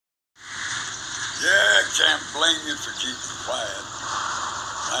can't blame you for keeping quiet.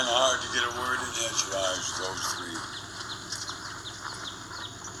 Kind of hard to get a word in edgewise, those three.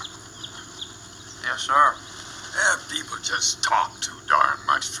 Yes, sir. Yeah, people just talk too darn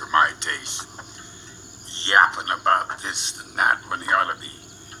much for my taste. Yapping about this and that when they ought to be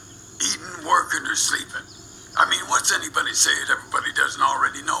eating, working, or sleeping. I mean, what's anybody say that everybody doesn't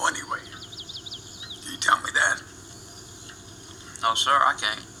already know anyway? Can you tell me that? No, sir, I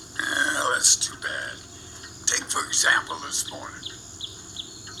can't. Well, that's too bad. Take, for example, this morning.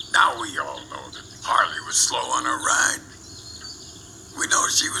 Now we all know that Harley was slow on her ride. We know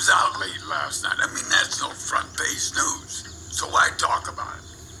she was out late last night. I mean, that's no front-page news. So why talk about it?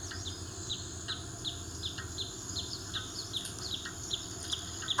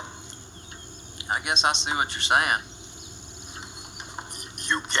 I guess I see what you're saying.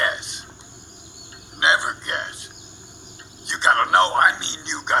 You guess. Never guess. You gotta know,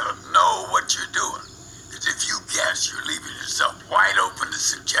 you gotta know what you're doing. Because if you guess, you're leaving yourself wide open to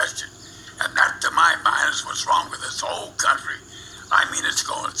suggestion. And that, to my mind, is what's wrong with this whole country. I mean, it's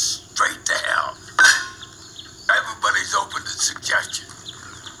going straight to hell. Everybody's open to suggestion.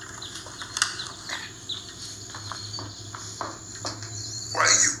 Why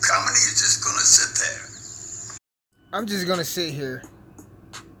are you coming? You're just gonna sit there. I'm just gonna sit here,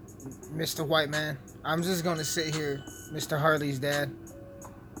 Mr. White Man. I'm just gonna sit here, Mr. Harley's dad.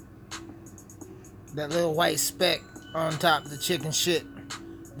 That little white speck on top of the chicken shit.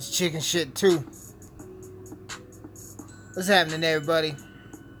 It's chicken shit too. What's happening, everybody?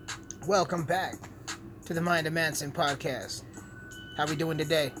 Welcome back to the Mind of Manson podcast. How we doing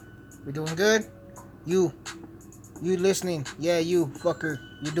today? We doing good? You listening? Yeah, you fucker.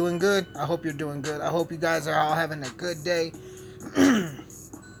 You doing good? I hope you're doing good. I hope you guys are all having a good day.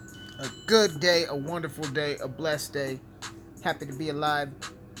 A good day, a wonderful day, a blessed day. Happy to be alive.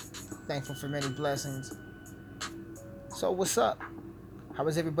 Thankful for many blessings. So what's up? How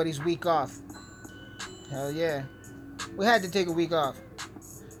was everybody's week off? Hell yeah. We had to take a week off.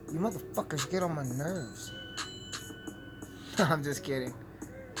 You motherfuckers get on my nerves. I'm just kidding.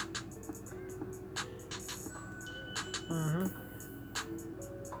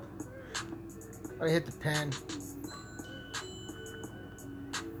 I hit the pen.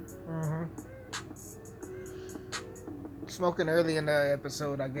 Smoking early in the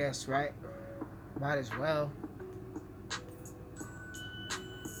episode, I guess, right? Might as well.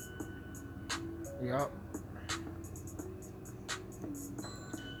 Yup.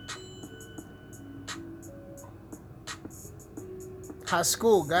 How's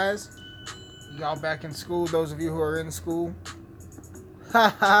school, guys? Y'all back in school? Those of you who are in school?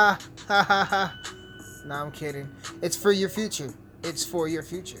 Ha ha ha ha ha. Nah, I'm kidding. It's for your future. It's for your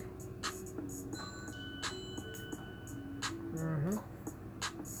future.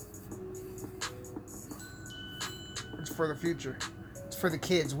 It's for the future. It's for the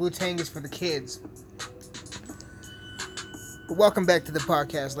kids. Wu-Tang is for the kids. But welcome back to the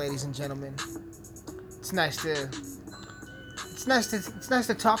podcast, ladies and gentlemen. It's nice to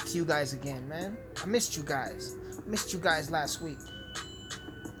talk to you guys again, man. I missed you guys. Missed you guys last week.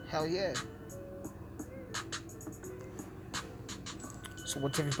 Hell yeah. So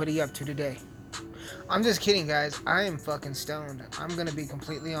what's everybody up to today? I'm just kidding, guys. I am fucking stoned. I'm gonna be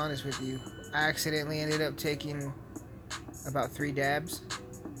completely honest with you. I accidentally ended up taking about 3 dabs.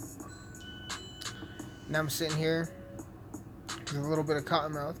 Now I'm sitting here with a little bit of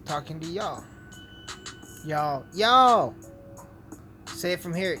cottonmouth talking to y'all. Y'all! Say it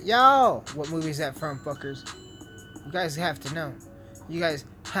from here. Y'all! What movie is that from, fuckers? You guys have to know. You guys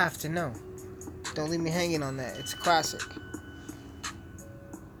have to know. Don't leave me hanging on that. It's a classic.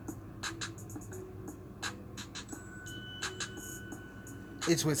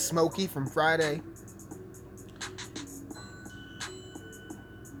 It's with Smokey from Friday.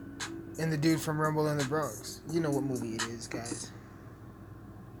 And the dude from Rumble in the Bronx. You know what movie it is, guys.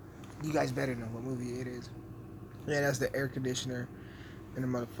 You guys better know what movie it is. Yeah, that's the air conditioner in the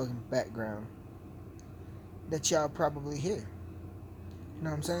motherfucking background that y'all probably hear. You know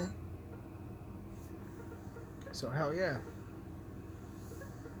what I'm saying? So, hell yeah.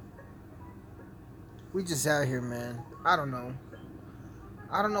 We just out here, man. I don't know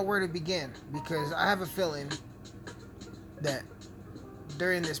where to begin, because I have a feeling that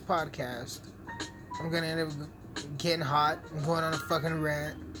during this podcast, I'm gonna end up getting hot and going on a fucking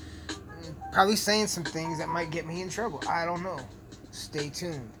rant, and probably saying some things that might get me in trouble. I don't know. Stay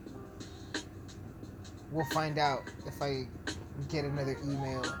tuned. We'll find out if I get another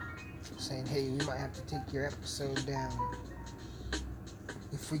email saying, hey, we might have to take your episode down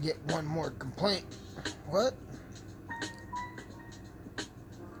if we get one more complaint. What?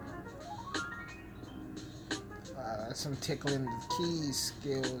 That's some tickling the keys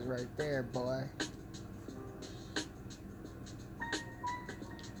skills right there, boy.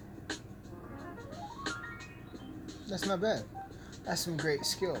 That's not bad. That's some great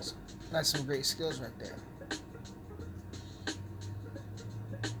skills. That's some great skills right there.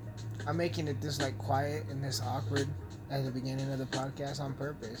 I'm making it this like quiet and this awkward at the beginning of the podcast on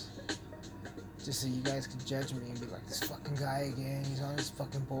purpose. Just so you guys could judge me and be like, this fucking guy again. He's on his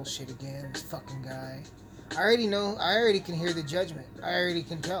fucking bullshit again. This fucking guy. I already know. I already can hear the judgment. I already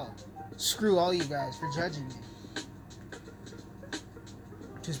can tell. Screw all you guys for judging me.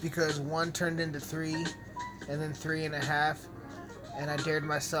 Just because 1 turned into 3 and then 3.5. And I dared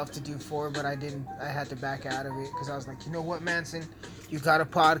myself to do 4, but I didn't. I had to back out of it because I was like, you know what, Manson? You got a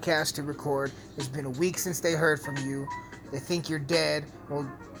podcast to record. It's been a week since they heard from you. They think you're dead. Well,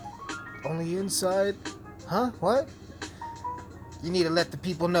 only inside? Huh? What? You need to let the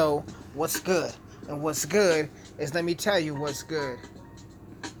people know what's good. And what's good is, let me tell you what's good.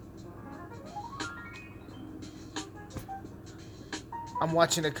 I'm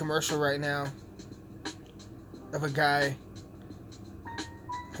watching a commercial right now of a guy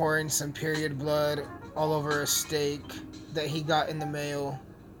pouring some period blood all over a steak that he got in the mail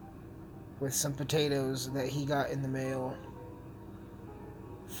with some potatoes that he got in the mail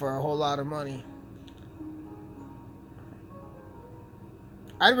for a whole lot of money.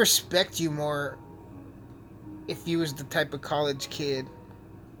 I'd respect you more if you was the type of college kid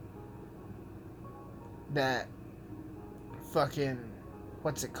that fucking,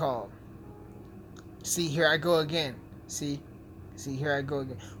 what's it called? See, here I go again. See, here I go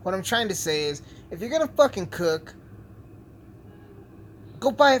again. What I'm trying to say is, if you're gonna fucking cook,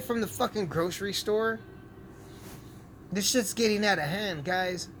 go buy it from the fucking grocery store. This shit's getting out of hand,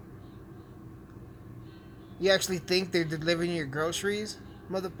 guys. You actually think they're delivering your groceries,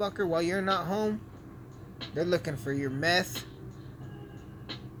 motherfucker, while you're not home? They're looking for your meth.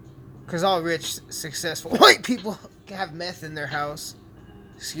 Because all rich, successful white people have meth in their house.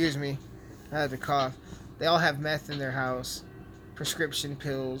 Excuse me. I had to cough. They all have meth in their house. Prescription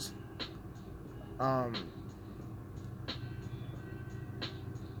pills.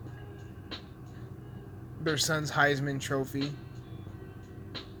 Their son's Heisman Trophy.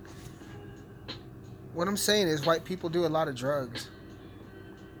 What I'm saying is, white people do a lot of drugs.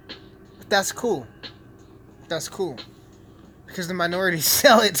 But that's cool. That's cool. Because the minorities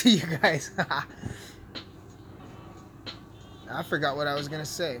sell it to you guys. I forgot what I was going to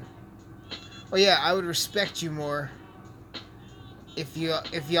say. Oh yeah, I would respect you more if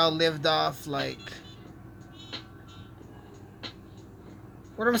y'all lived off like...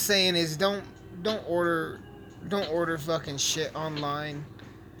 What I'm saying is, don't order fucking shit online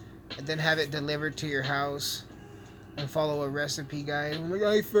and then have it delivered to your house and follow a recipe guide. I'm like,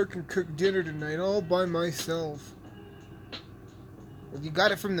 I fucking cooked dinner tonight all by myself. Well, you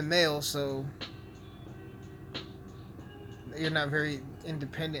got it from the mail, so you're not very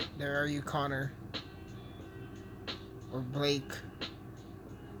independent there, are you, Connor? Or Blake?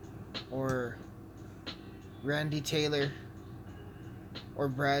 Or Randy Taylor? Or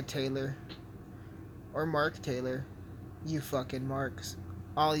Brad Taylor? Or Mark Taylor? You fucking marks.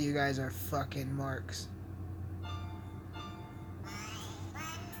 All you guys are fucking marks.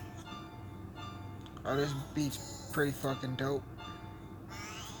 Oh, this beat's pretty fucking dope.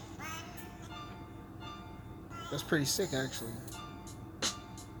 That's pretty sick, actually.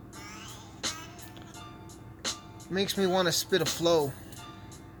 Makes me want to spit a flow.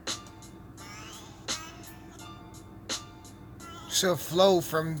 So Flo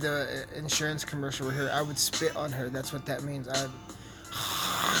from the insurance commercial here, I would spit on her. That's what that means. I'd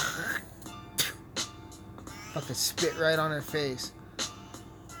fucking spit right on her face.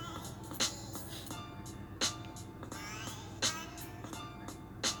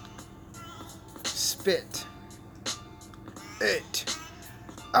 Spit it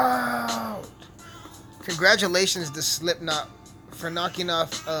out. Congratulations to Slipknot for knocking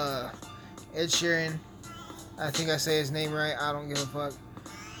off Ed Sheeran. I think I say his name right. I don't give a fuck.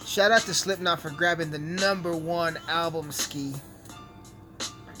 Shout out to Slipknot for grabbing the #1 album ski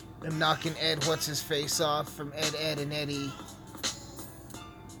and knocking Ed What's His Face off from Ed, Edd n Eddy.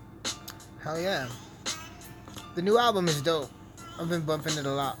 Hell yeah. The new album is dope. I've been bumping it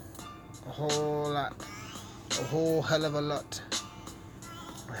a lot. A whole lot. A whole hell of a lot.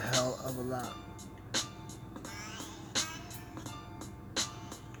 A hell of a lot.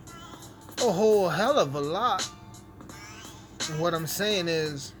 A whole hell of a lot. What I'm saying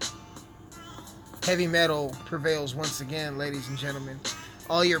is, heavy metal prevails once again, ladies and gentlemen.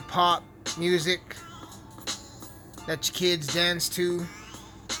 All your pop music that your kids dance to,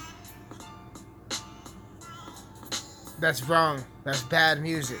 That's wrong. That's bad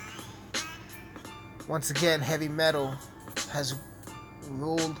music. Once again, heavy metal has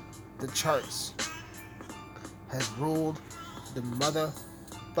ruled the charts. Has ruled the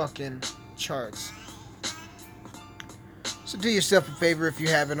motherfucking charts. So do yourself a favor if you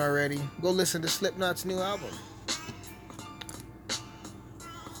haven't already. Go listen to Slipknot's new album.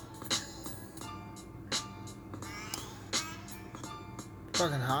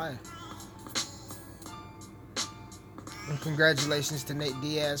 Fucking high. And congratulations to Nate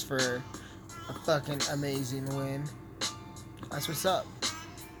Diaz for a fucking amazing win. That's what's up.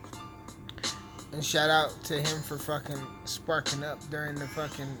 And shout out to him for fucking sparking up during the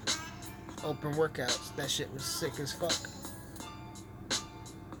fucking open workouts. That shit was sick as fuck.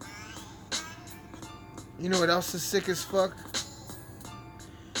 You know what else is sick as fuck?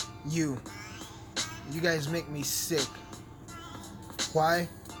 You guys make me sick. Why?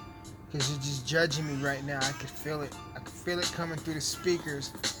 Because you're just judging me right now. I could feel it. I could feel it coming through the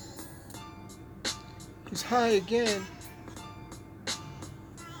speakers. He's high again.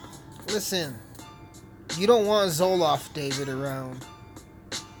 Listen. You don't want Zoloft, David, around.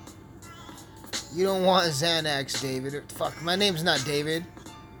 You don't want Xanax, David. Fuck, my name's not David.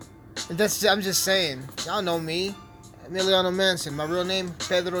 I'm just saying. Y'all know me. Emiliano Manson. My real name,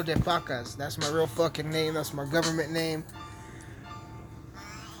 Pedro de Pacas. That's my real fucking name. That's my government name.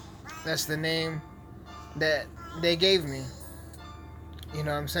 That's the name that they gave me. You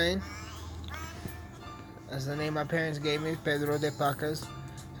know what I'm saying? That's the name my parents gave me, Pedro de Pacas. So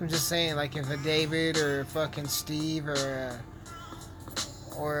I'm just saying, like, if a David or a fucking Steve or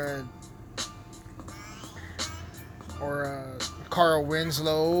a Carl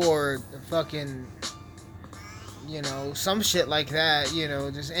Winslow or fucking, you know, some shit like that, you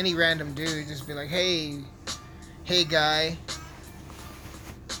know, just any random dude, just be like, hey guy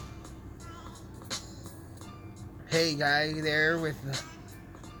there with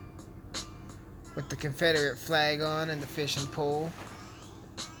the Confederate flag on and the fishing pole.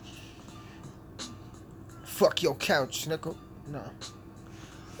 Fuck your couch, Nickel. No.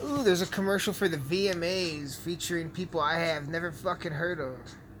 Ooh, there's a commercial for the VMAs featuring people I have never fucking heard of.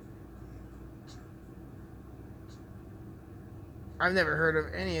 I've never heard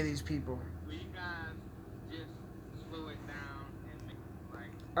of any of these people. Will you guys just slow it down and make it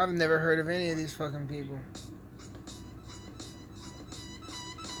like... I've never heard of any of these fucking people.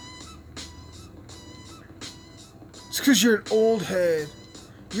 It's because you're an old head.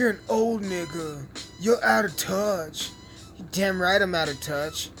 You're an old nigga. You're out of touch. You're damn right I'm out of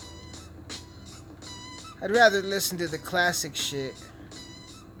touch. I'd rather listen to the classic shit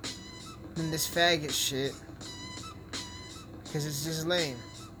than this faggot shit. Because it's just lame.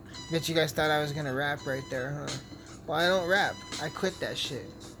 Bet you guys thought I was gonna rap right there, huh? Well, I don't rap. I quit that shit.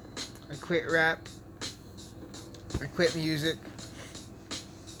 I quit rap. I quit music.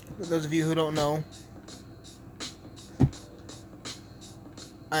 For those of you who don't know,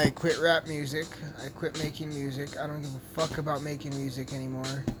 I quit rap music. I quit making music. I don't give a fuck about making music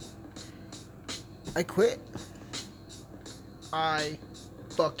anymore. I quit. I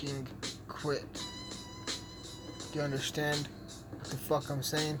fucking quit. Do you understand what the fuck I'm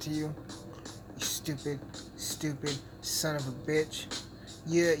saying to you? You stupid son of a bitch.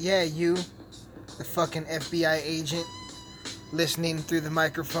 Yeah, you. The fucking FBI agent listening through the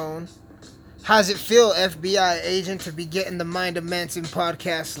microphone. How's it feel, FBI agent, to be getting the Mind of Manson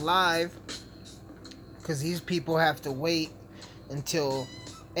podcast live? Because these people have to wait until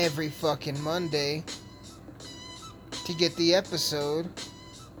every fucking Monday to get the episode.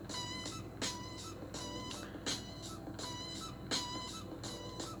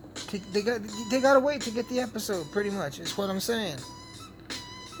 They gotta wait to get the episode, pretty much. It's what I'm saying.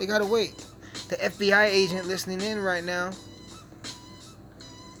 They gotta wait. The FBI agent listening in right now.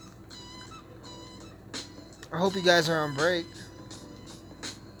 I hope you guys are on break.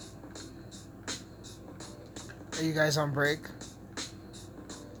 Are you guys on break?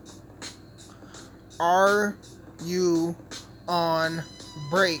 Are you on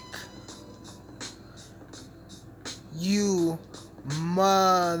break? You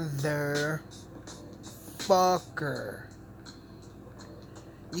motherfucker.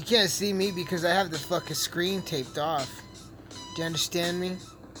 You can't see me because I have the fucking screen taped off. Do you understand me?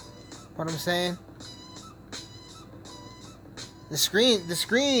 What I'm saying? The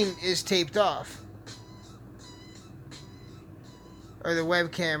screen is taped off. Or the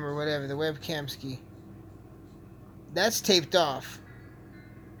webcam or whatever, the webcam ski. That's taped off.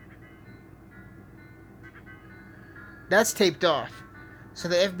 That's taped off. So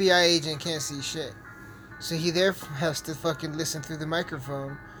the FBI agent can't see shit. So he therefore has to fucking listen through the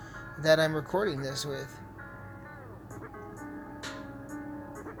microphone that I'm recording this with.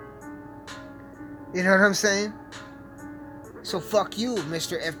 You know what I'm saying? So fuck you,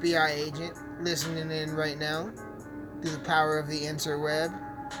 Mr. FBI agent, listening in right now through the power of the interweb.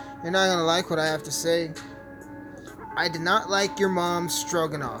 You're not gonna like what I have to say. I did not like your mom's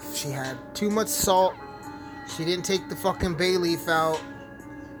stroganoff. She had too much salt. She didn't take the fucking bay leaf out.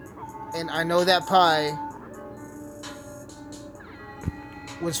 And I know that pie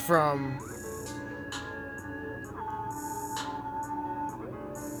was from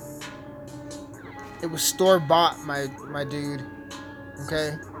it was store bought, my dude.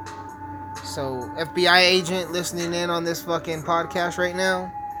 Okay? So FBI agent listening in on this fucking podcast right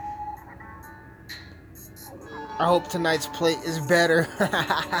now. I hope tonight's plate is better.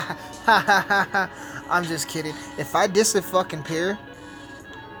 I'm just kidding. If I diss a fucking peer,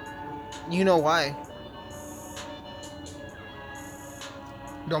 you know why.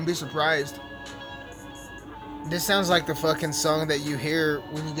 Don't be surprised. This sounds like the fucking song that you hear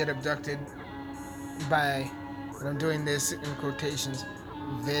when you get abducted by, and I'm doing this in quotations,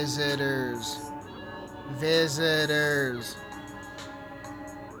 visitors. Visitors.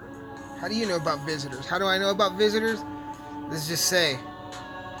 How do you know about visitors? How do I know about visitors? Let's just say,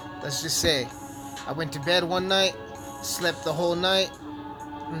 I went to bed one night, slept the whole night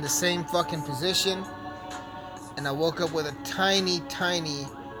in the same fucking position, and I woke up with a tiny, tiny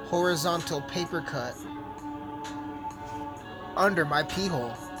horizontal paper cut under my pee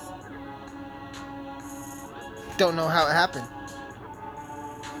hole. Don't know how it happened.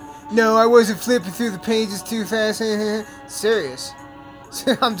 No, I wasn't flipping through the pages too fast. Serious.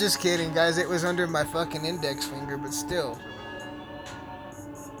 I'm just kidding, guys. It was under my fucking index finger, but still.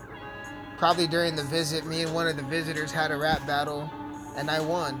 Probably during the visit, me and one of the visitors had a rap battle, and I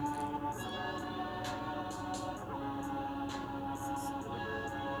won.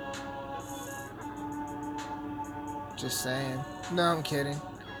 Just saying. No, I'm kidding.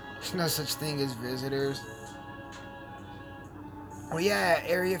 There's no such thing as visitors. Oh yeah,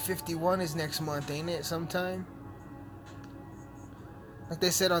 Area 51 is next month, ain't it? Sometime? Like they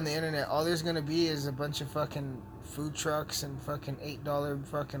said on the internet, all there's gonna be is a bunch of fucking food trucks and fucking $8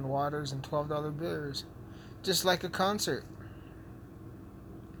 fucking waters and $12 beers. Just like a concert.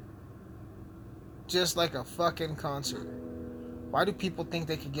 Just like a fucking concert. Why do people think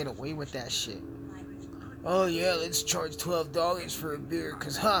they could get away with that shit? Oh yeah, let's charge $12 for a beer,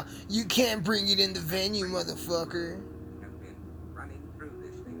 cause you can't bring it in the venue, motherfucker.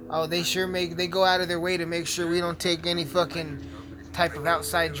 Oh, they go out of their way to make sure we don't take any fucking type of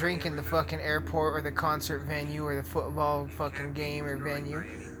outside drink in the fucking airport or the concert venue or the football fucking game or venue.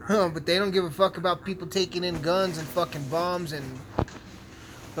 But they don't give a fuck about people taking in guns and fucking bombs and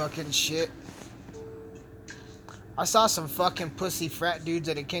fucking shit. I saw some fucking pussy frat dudes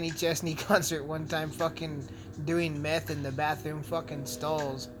at a Kenny Chesney concert one time fucking doing meth in the bathroom fucking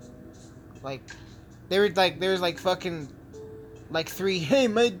stalls. Like, there was like fucking, like 3, hey,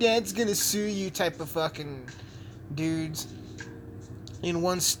 my dad's gonna sue you type of fucking dudes in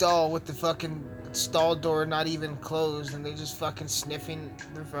one stall with the fucking stall door not even closed, and they're just fucking sniffing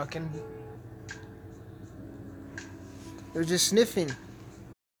their fucking... They're just sniffing.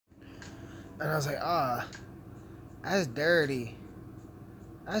 And I was like, that's dirty.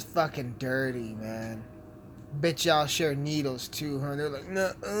 That's fucking dirty, man. Bet y'all share needles too, huh? They're like,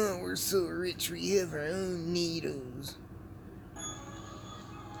 nuh-uh, we're so rich we have our own needles.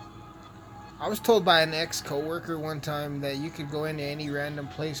 I was told by an ex-coworker one time that you could go into any random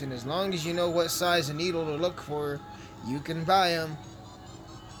place and as long as you know what size of needle to look for, you can buy them.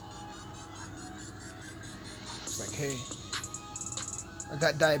 It's like, hey, I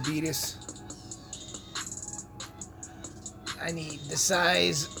got diabetes. I need the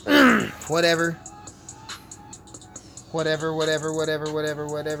size, whatever. Whatever. What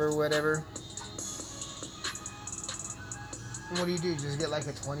do you do? Just get like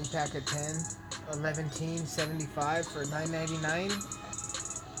a 20 pack of 10, 11.75 for $9.99.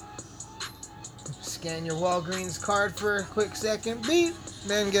 Scan your Walgreens card for a quick second, beep.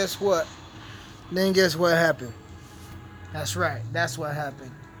 Then guess what? Happened? That's right. That's what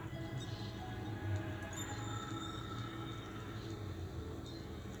happened.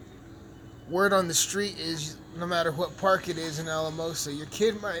 Word on the street is, no matter what park it is in Alamosa, your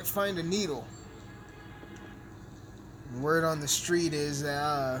kid might find a needle. Word on the street is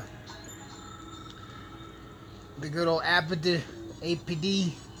that the good old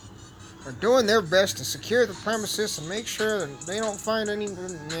APD are doing their best to secure the premises and make sure that they don't find any...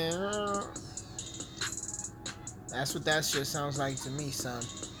 That's what that shit sounds like to me, son.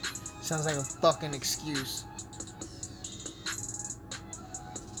 Sounds like a fucking excuse.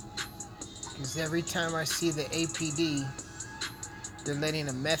 Because every time I see the APD, they're letting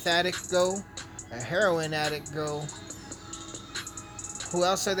a meth addict go, A heroin addict go. Who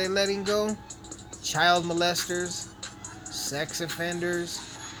else are they letting go? Child molesters, sex offenders.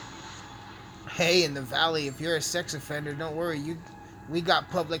 Hey, in the valley, if you're a sex offender, don't worry. We got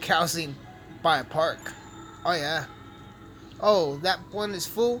public housing by a park. Oh yeah. Oh, that one is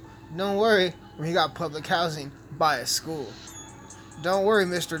full? Don't worry. We got public housing by a school. Don't worry,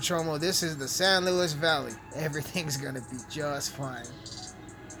 Mr. Chomo. This is the San Luis Valley. Everything's gonna be just fine.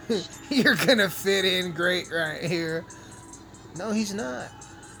 You're gonna fit in great right here. No, he's not.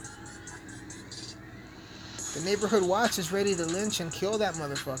 The neighborhood watch is ready to lynch and kill that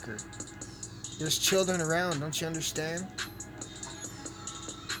motherfucker. There's children around, don't you understand?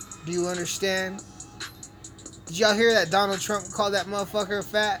 Do you understand? Did y'all hear that Donald Trump called that motherfucker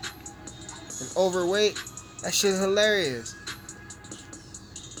fat and overweight? That shit's hilarious.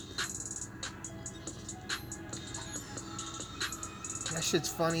 That shit's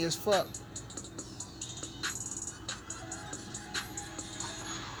funny as fuck.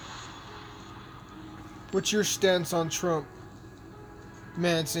 What's your stance on Trump?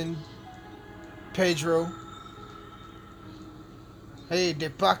 Manson? Pedro? Hey, De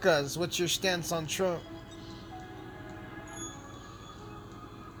Pacas, what's your stance on Trump?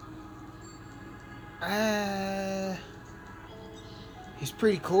 He's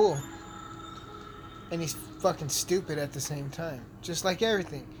pretty cool. And he's fucking stupid at the same time. Just like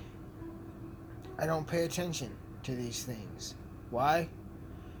everything. I don't pay attention to these things. Why?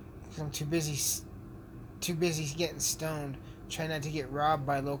 Because I'm too busy getting stoned, trying not to get robbed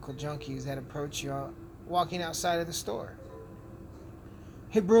by local junkies that approach you walking outside of the store.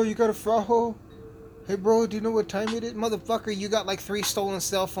 Hey bro, you got a Frajo? Hey bro, do you know what time it is? Motherfucker, you got like 3 stolen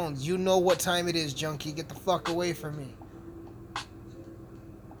cell phones. You know what time it is, junkie. Get the fuck away from me. I'll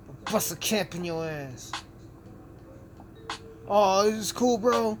bust a camp in your ass. Oh, this is cool,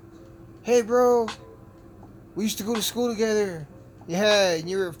 bro. Hey bro, we used to go to school together. Yeah, and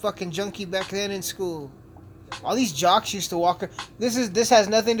you were a fucking junkie back then in school. All these jocks used to walk. This has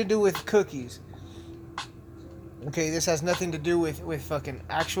nothing to do with cookies. Okay, this has nothing to do with fucking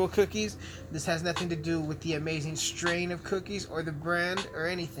actual cookies. This has nothing to do with the amazing strain of cookies or the brand or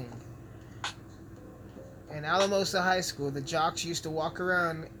anything. In Alamosa High School, the jocks used to walk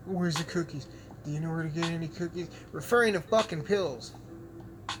around. Where's the cookies? Do you know where to get any cookies? Referring to fucking pills.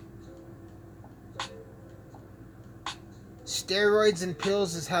 Steroids and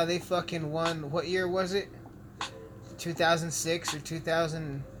pills is how they fucking won. What year was it? 2006 or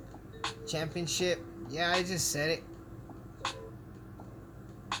 2000 championship? Yeah, I just said it.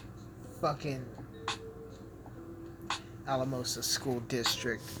 Fucking Alamosa School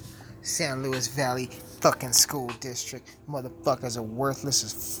District. San Luis Valley fucking school district. Motherfuckers are worthless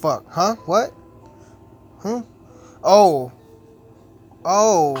as fuck. Huh? What? Huh? Oh.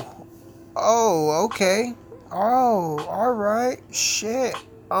 Oh, okay. Oh, alright. Shit.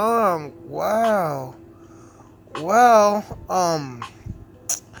 Wow. Well,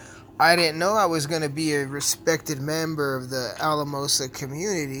 I didn't know I was gonna be a respected member of the Alamosa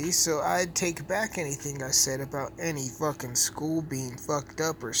community, so I'd take back anything I said about any fucking school being fucked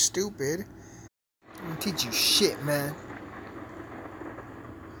up or stupid. I'm gonna teach you shit, man.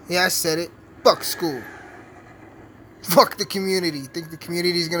 Yeah, I said it. Fuck school. Fuck the community. Think the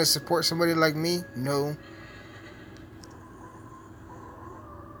community's gonna support somebody like me? No.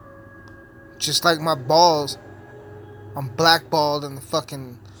 Just like my balls, I'm blackballed in the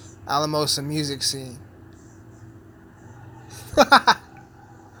fucking Alamosa music scene. Did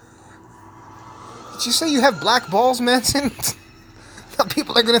you say you have black balls, Manson? Now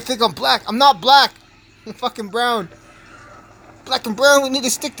people are gonna think I'm black. I'm not black. I'm fucking brown. Black and brown, we need to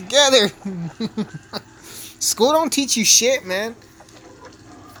stick together. School don't teach you shit, man.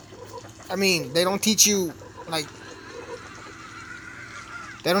 I mean, they don't teach you, like,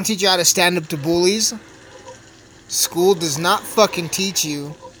 they don't teach you how to stand up to bullies. School does not fucking teach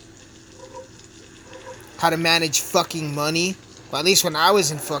you how to manage fucking money. Well, at least when I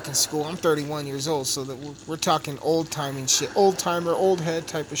was in fucking school, I'm 31 years old, so that we're talking old-timing shit. Old-timer, old head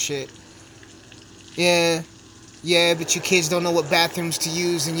type of shit. Yeah, but you kids don't know what bathrooms to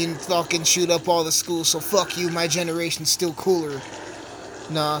use, and you fucking shoot up all the schools, so fuck you, my generation's still cooler.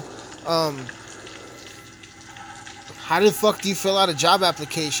 Nah, how the fuck do you fill out a job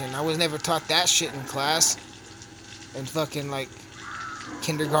application? I was never taught that shit in class. And fucking, like,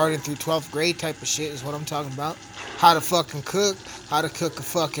 kindergarten through 12th grade type of shit is what I'm talking about. How to fucking cook. How to cook a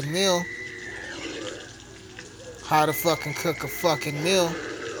fucking meal. How to fucking cook a fucking meal.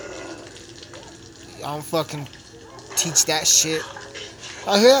 I don't fucking teach that shit.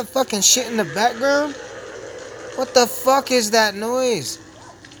 I hear that fucking shit in the background? What the fuck is that noise?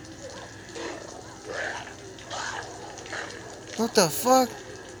 What the fuck?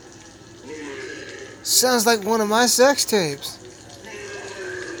 Sounds like one of my sex tapes.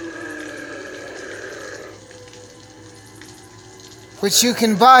 Which you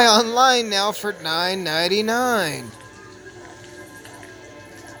can buy online now for $9.99.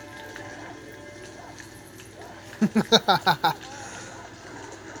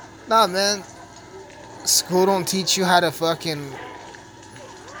 Nah, man. School don't teach you how to fucking...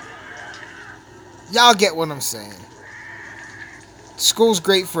 Y'all get what I'm saying. School's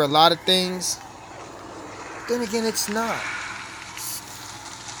great for a lot of things. Then again, it's not.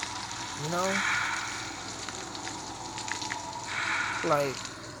 You know? Like,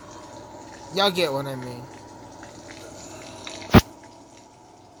 y'all get what I mean.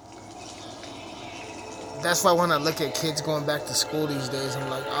 That's why when I look at kids going back to school these days, I'm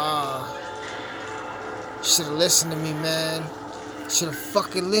like, should have listened to me, man. Should have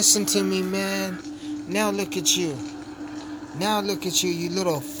fucking listened to me, man. Now look at you. Now look at you, you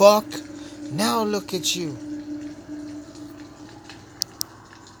little fuck. Now look at you.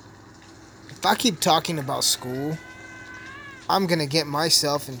 If I keep talking about school, I'm gonna get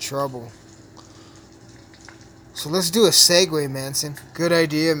myself in trouble. So let's do a segue, Manson. Good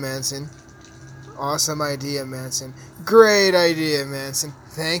idea, Manson. Awesome idea, Manson. Great idea, Manson.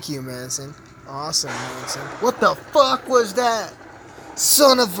 Thank you, Manson. Awesome, Manson. What the fuck was that?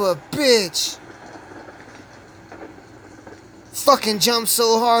 Son of a bitch. Fucking jumped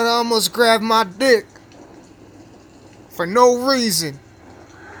so hard I almost grabbed my dick. For no reason.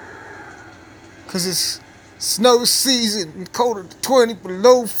 Cause it's snow season and colder than 20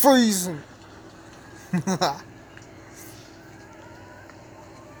 below freezing.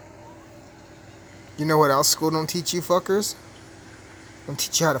 You know what else school don't teach you fuckers? Don't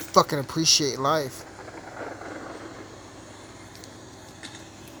teach you how to fucking appreciate life.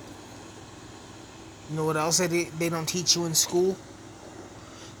 You know what else they don't teach you in school?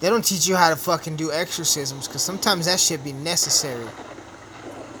 They don't teach you how to fucking do exorcisms, because sometimes that shit be necessary.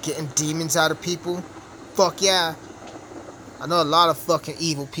 Getting demons out of people. Fuck yeah. I know a lot of fucking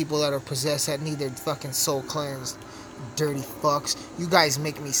evil people that are possessed that need their fucking soul cleansed. Dirty fucks. You guys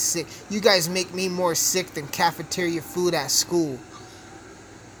make me sick. You guys make me more sick than cafeteria food at school.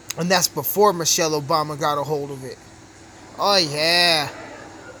 And that's before Michelle Obama got a hold of it. Oh yeah.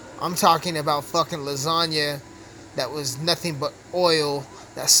 I'm talking about fucking lasagna that was nothing but oil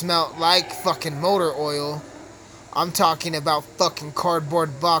that smelled like fucking motor oil. I'm talking about fucking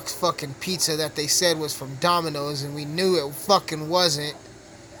cardboard box fucking pizza that they said was from Domino's and we knew it fucking wasn't.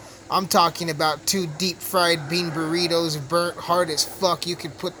 I'm talking about 2 deep fried bean burritos, burnt hard as fuck. You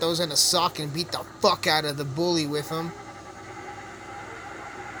could put those in a sock and beat the fuck out of the bully with them.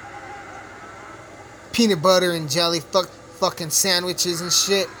 Peanut butter and jelly fucking sandwiches and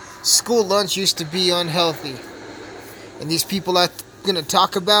shit. School lunch used to be unhealthy. And these people I'm gonna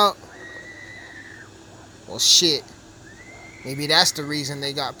talk about, well shit. Maybe that's the reason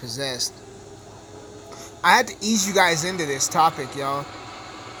they got possessed. I had to ease you guys into this topic, y'all.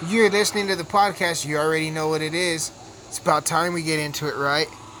 You're listening to the podcast, you already know what it is. It's about time we get into it, right?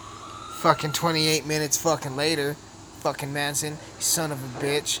 Fucking 28 minutes fucking later. Fucking Manson, son of a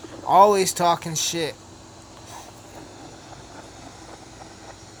bitch. Always talking shit.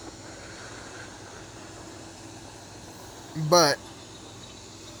 But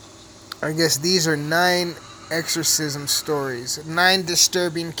I guess these are 9 exorcism stories. 9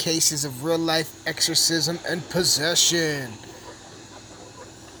 disturbing cases of real life exorcism and possession.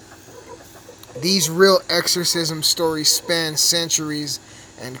 These real exorcism stories span centuries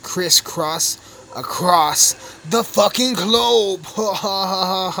and crisscross across the fucking globe.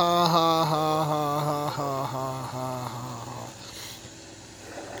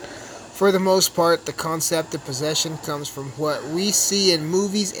 For the most part, the concept of possession comes from what we see in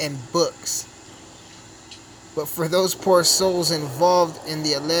movies and books. But for those poor souls involved in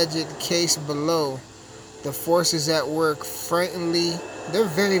the alleged case below, the forces at work, frighteningly, they're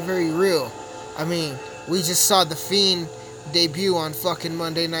very, very real. I mean, we just saw The Fiend debut on fucking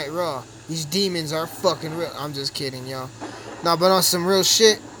Monday Night Raw. These demons are fucking real. I'm just kidding, y'all. Nah, but on some real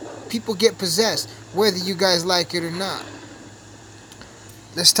shit, people get possessed, whether you guys like it or not.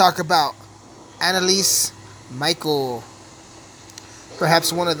 Let's talk about Anneliese Michael.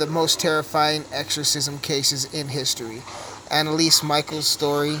 Perhaps one of the most terrifying exorcism cases in history. Anneliese Michael's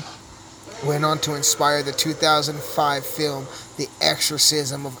story went on to inspire the 2005 film The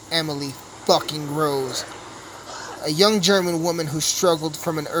Exorcism of Emily fucking Rose. A young German woman who struggled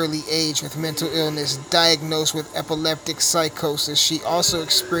from an early age with mental illness, diagnosed with epileptic psychosis. She also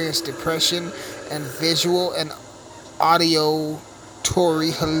experienced depression and visual and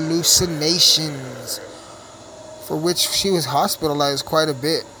auditory hallucinations. for which she was hospitalized quite a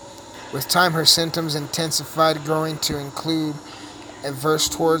bit. With time, her symptoms intensified, growing to include averse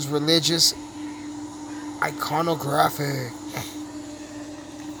towards religious iconography.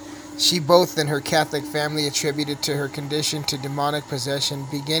 She both and her Catholic family attributed to her condition to demonic possession.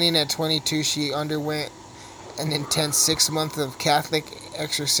 Beginning at 22, she underwent an intense 6 months of Catholic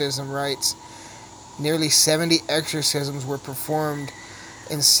exorcism rites. Nearly 70 exorcisms were performed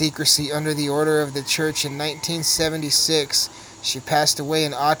in secrecy under the order of the church. In 1976, she passed away.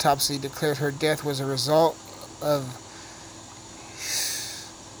 An autopsy declared her death was a result of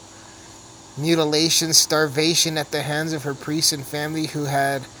mutilation, starvation at the hands of her priests and family, who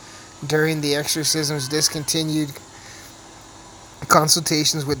had, during the exorcisms, discontinued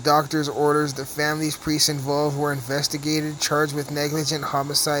consultations with doctors' orders. The family's priests involved were investigated, charged with negligent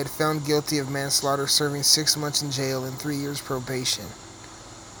homicide, found guilty of manslaughter, serving 6 months in jail and 3 years probation.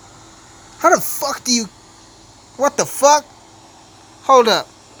 How the fuck do you... What the fuck? Hold up.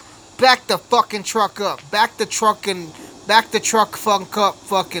 Back the fucking truck up. Back the truck funk up.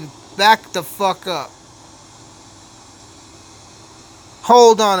 Fucking back the fuck up.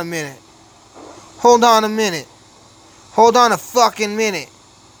 Hold on a minute. Hold on a minute. Hold on a fucking minute.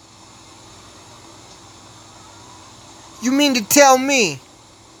 You mean to tell me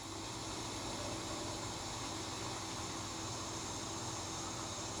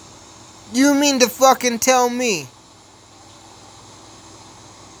You mean to fucking tell me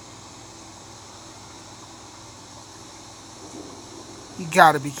you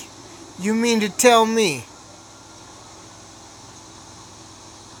gotta be... You mean to tell me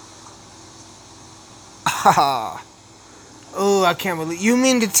oh, I can't believe... You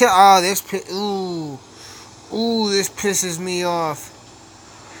mean to tell... Oh, this... Ooh, this pisses me off.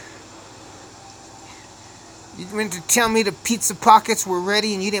 You meant to tell me the pizza pockets were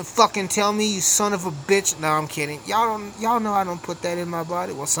ready and you didn't fucking tell me, you son of a bitch? No, I'm kidding. Y'all know I don't put that in my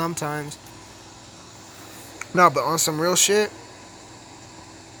body. Well, sometimes. No, but on some real shit,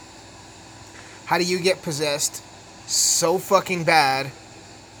 how do you get possessed so fucking bad?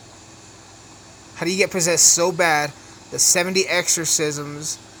 How do you get possessed so bad that 70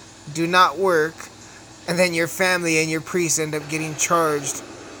 exorcisms do not work, and then your family and your priests end up getting charged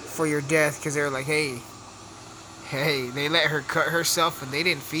for your death because they're like, hey, they let her cut herself and they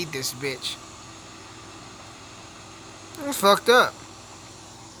didn't feed this bitch. That's fucked up.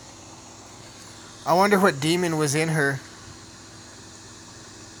 I wonder what demon was in her.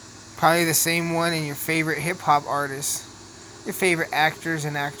 Probably the same one in your favorite hip-hop artists. Your favorite actors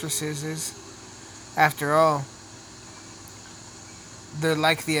and actresses. After all, they're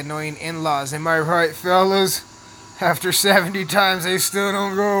like the annoying in-laws. Am I right, fellas? After 70 times, they still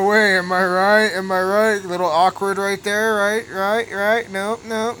don't go away. Am I right? Am I right? A little awkward right there. Right.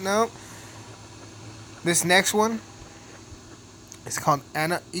 Nope. This next one is called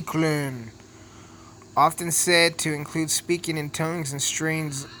Anna Eklund. Often said to include speaking in tongues and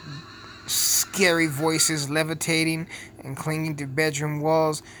strange, scary voices, levitating and clinging to bedroom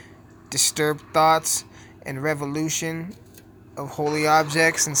walls, disturbed thoughts, and revolution of holy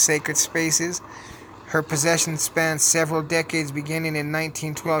objects and sacred spaces. Her possession spanned several decades. Beginning in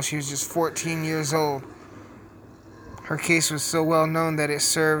 1912, she was just 14 years old. Her case was so well known that it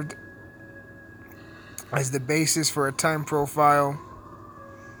served as the basis for a time profile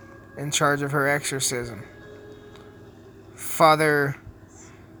in charge of her exorcism. Father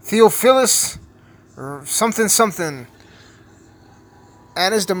Theophilus, or something.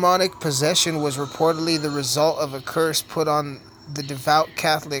 Anna's demonic possession was reportedly the result of a curse put on the devout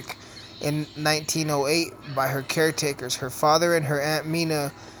Catholic in 1908 by her caretakers, her father and her Aunt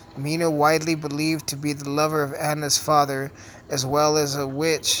Mina. Mina, widely believed to be the lover of Anna's father, as well as a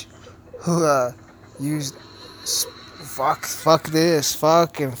witch who used... Fuck this. I'm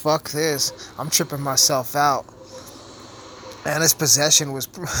tripping myself out. Anna's possession was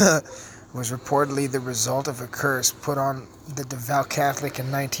was reportedly the result of a curse put on the devout Catholic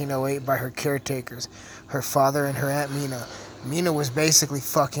in 1908 by her caretakers, her father and her Aunt Mina. Mina was basically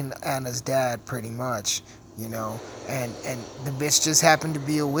fucking Anna's dad, pretty much, you know, and the bitch just happened to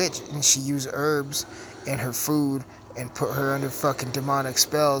be a witch, and she used herbs in her food and put her under fucking demonic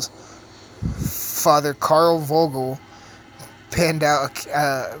spells. Father Carl Vogel penned an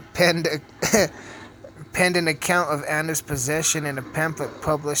account of Anna's possession in a pamphlet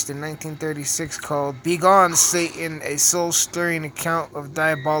published in 1936 called Begone Satan, a soul-stirring account of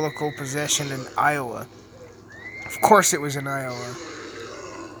diabolical possession in Iowa. Of course it was in Iowa.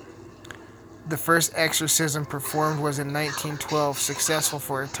 The first exorcism performed was in 1912, successful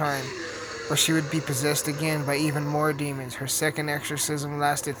for a time, but she would be possessed again by even more demons. Her second exorcism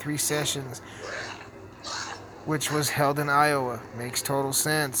lasted 3 sessions. which was held in Iowa. Makes total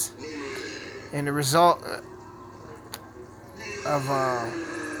sense. And the result of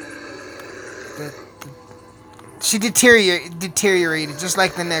she deteriorated just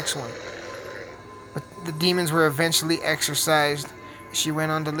like the next one. But the demons were eventually exorcised. She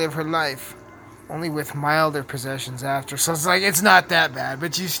went on to live her life, only with milder possessions after. So it's like, it's not that bad,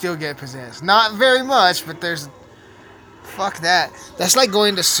 but you still get possessed. Not very much, but there's... Fuck that. That's like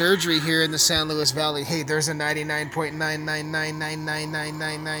going to surgery here in the San Luis Valley. Hey, there's a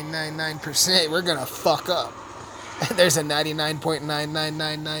 99.999999999%. We're gonna fuck up. There's a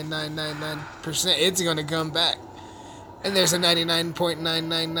 99.9999999%. It's gonna come back. And there's a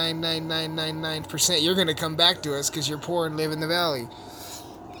 99.9999999%. You're gonna come back to us because you're poor and live in the valley.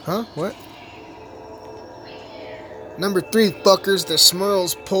 Huh? What? Number 3, fuckers, the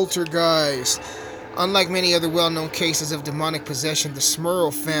Smurls poltergeist. Unlike many other well-known cases of demonic possession, the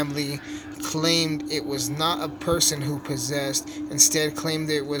Smurl family claimed it was not a person who possessed, instead claimed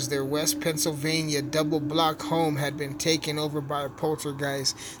that it was their West Pennsylvania double-block home had been taken over by a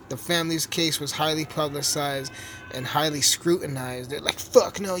poltergeist. The family's case was highly publicized and highly scrutinized. They're like,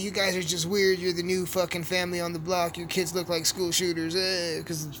 fuck no, you guys are just weird, you're the new fucking family on the block, your kids look like school shooters,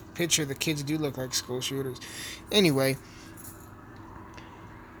 because picture the kids do look like school shooters. Anyway,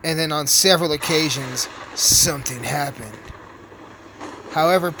 and then on several occasions, something happened.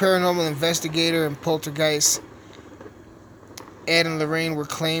 However, paranormal investigator and poltergeist Ed and Lorraine were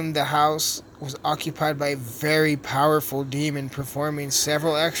claimed the house was occupied by a very powerful demon, performing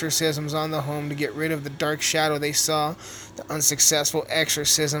several exorcisms on the home to get rid of the dark shadow they saw. The unsuccessful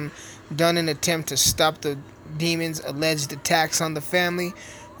exorcism done in an attempt to stop the demon's alleged attacks on the family,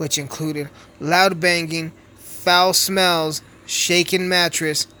 which included loud banging, foul smells, shaken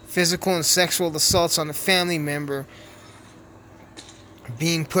mattress, physical and sexual assaults on a family member,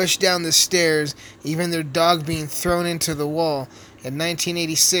 being pushed down the stairs, even their dog being thrown into the wall. In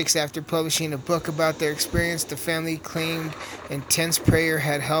 1986, after publishing a book about their experience, the family claimed intense prayer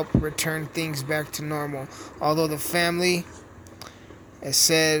had helped return things back to normal, although the family is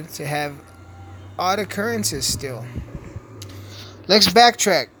said to have odd occurrences still. Let's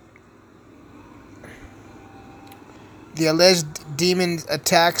backtrack. The alleged demon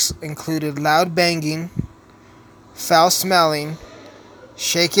attacks included loud banging, foul smelling,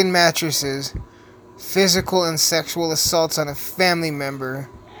 shaken mattresses, physical and sexual assaults on a family member,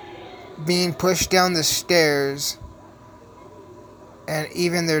 being pushed down the stairs, and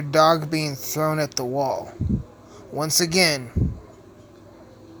even their dog being thrown at the wall. Once again,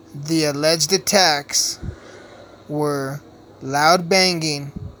 the alleged attacks were loud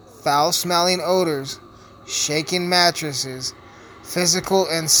banging, foul smelling odors, shaken mattresses, physical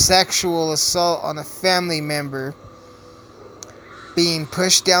and sexual assault on a family member, being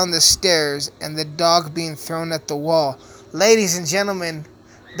pushed down the stairs, and the dog being thrown at the wall. Ladies and gentlemen,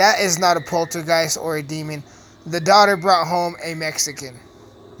 that is not a poltergeist or a demon. The daughter brought home a Mexican.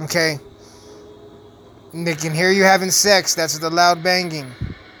 Okay? They can hear you having sex. That's the loud banging.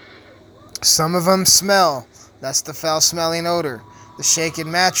 Some of them smell. That's the foul smelling odor. The shaken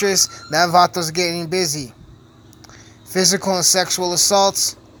mattress, that vato's getting busy. Physical and sexual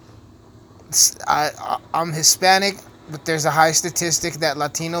assaults. I'm Hispanic, but there's a high statistic that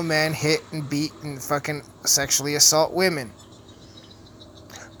Latino men hit and beat and fucking sexually assault women.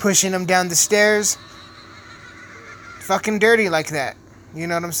 Pushing them down the stairs. Fucking dirty like that. You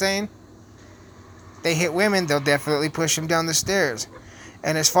know what I'm saying? They hit women, they'll definitely push them down the stairs.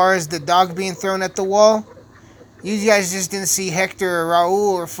 And as far as the dog being thrown at the wall, you guys just didn't see Hector or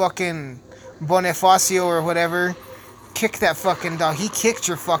Raul or fucking Bonifacio or whatever kick that fucking dog. He kicked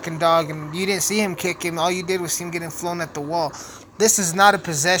your fucking dog and you didn't see him kick him. All you did was see him getting flown at the wall. This is not a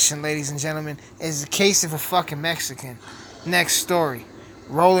possession, ladies and gentlemen. It's a case of a fucking Mexican. Next story.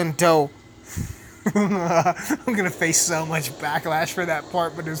 Roland Doe. I'm gonna face so much backlash for that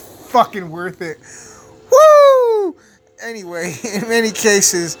part, but it's fucking worth it. Woo! Anyway, in many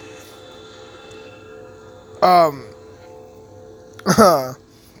cases,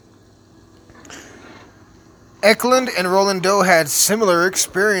 Eklund and Roland Doe had similar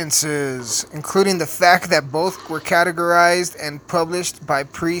experiences, including the fact that both were categorized and published by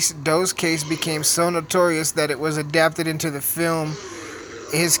priests. Doe's case became so notorious that it was adapted into the film.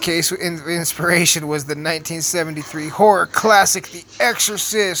 His case inspiration was the 1973 horror classic The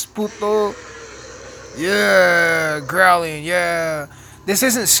Exorcist, puto. Yeah, growling, yeah. This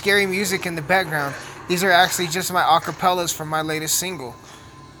isn't scary music in the background. These are actually just my acapellas from my latest single.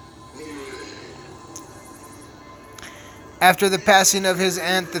 After the passing of his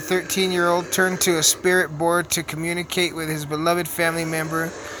aunt, the 13-year-old turned to a spirit board to communicate with his beloved family member.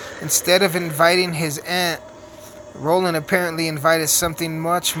 Instead of inviting his aunt, Roland apparently invited something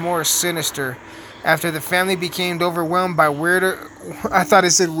much more sinister. After the family became overwhelmed by I thought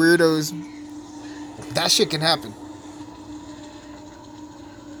it said weirdos. That shit can happen.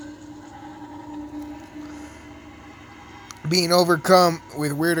 Being overcome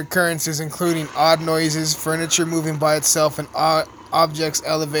with weird occurrences, including odd noises, furniture moving by itself, and odd objects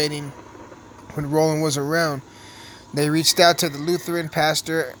elevating when Roland was around. They reached out to the Lutheran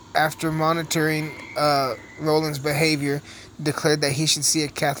pastor after monitoring Roland's behavior, declared that he should see a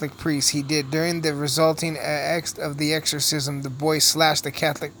Catholic priest. He did. During the resulting act of the exorcism, the boy slashed the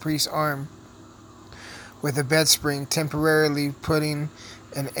Catholic priest's arm with a bed spring, temporarily putting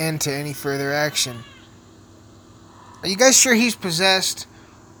an end to any further action. Are you guys sure he's possessed?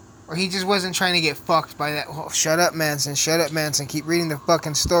 Or he just wasn't trying to get fucked by that? Oh, shut up, Manson. Shut up, Manson. Keep reading the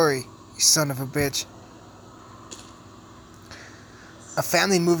fucking story, you son of a bitch. A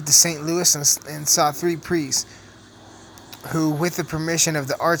family moved to St. Louis and saw 3 priests who, with the permission of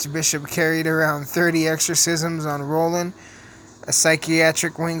the Archbishop, carried around 30 exorcisms on Roland. A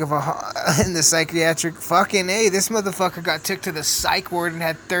psychiatric wing of in the psychiatric fucking A. This motherfucker got took to the psych ward and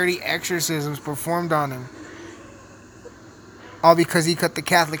had 30 exorcisms performed on him. All because he cut the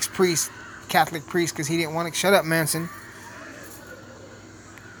Catholic priest because he didn't want to. Shut up, Manson.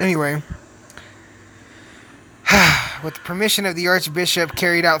 Anyway, with the permission of the Archbishop,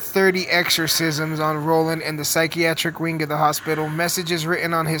 carried out 30 exorcisms on Roland in the psychiatric wing of the hospital. Messages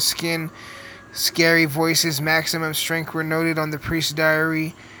written on his skin, scary voices, maximum strength were noted on the priest's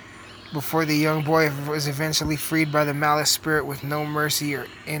diary before the young boy was eventually freed by the malice spirit with no mercy or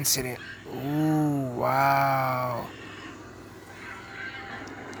incident. Ooh, wow.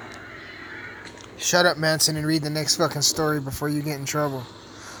 Shut up, Manson, and read the next fucking story before you get in trouble.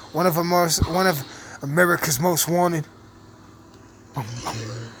 One of America's most wanted.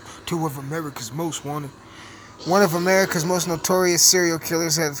 2 of America's most wanted. One of America's most notorious serial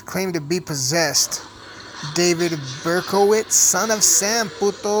killers has claimed to be possessed. David Berkowitz, son of Sam,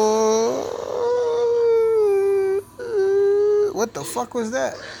 puto. What the fuck was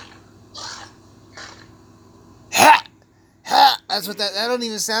that? Ha! Ha! That's what that don't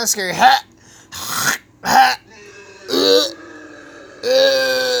even sound scary. Ha! Ha!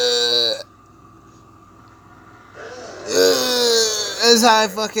 That's how I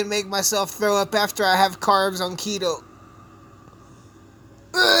fucking make myself throw up after I have carbs on keto.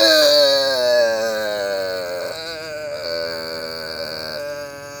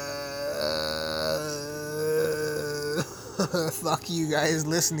 Fuck you guys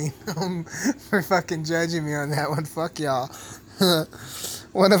listening for fucking judging me on that one. Fuck y'all.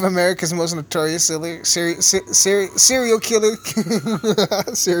 One of America's most notorious serial killer.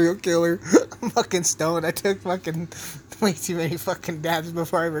 Serial killer. I'm fucking stoned. I took fucking way too many fucking dabs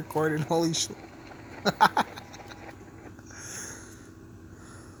before I recorded. Holy shit.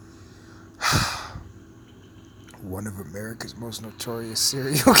 One of America's most notorious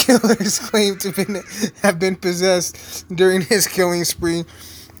serial killers claimed to have been possessed during his killing spree,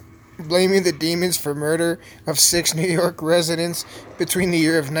 blaming the demons for murder of 6 New York residents between the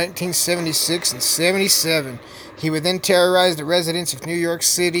year of 1976 and 77. He would then terrorize the residents of New York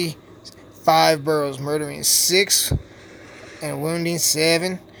City, 5 boroughs, murdering 6 and wounding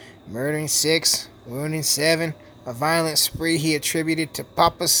 7. Murdering 6, wounding 7. A violent spree he attributed to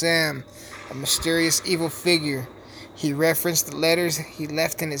Papa Sam, a mysterious evil figure. He referenced the letters he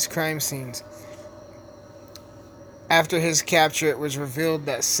left in his crime scenes. After his capture, it was revealed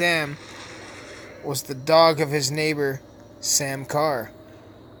that Sam was the dog of his neighbor, Sam Carr.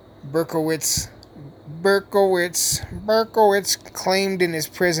 Berkowitz claimed in his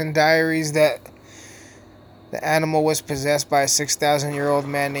prison diaries that the animal was possessed by a 6,000-year-old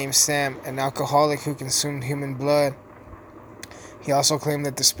man named Sam, an alcoholic who consumed human blood. He also claimed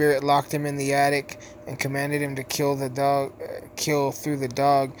that the spirit locked him in the attic and commanded him to kill through the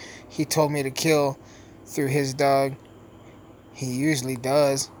dog. He told me to kill through his dog. He usually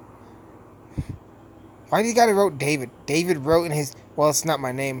does. Why do you gotta wrote David? David wrote in his... Well, it's not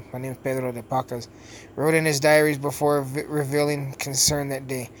my name. My name is Pedro de Pacas. Wrote in his diaries before revealing concern that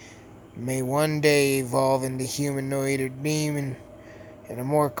they may one day evolve into humanoid or demon in a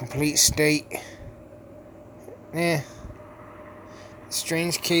more complete state.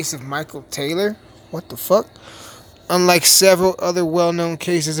 Strange case of Michael Taylor? What the fuck? Unlike several other well-known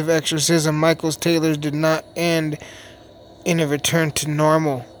cases of exorcism, Michael Taylor's did not end in a return to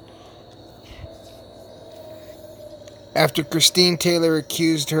normal. After Christine Taylor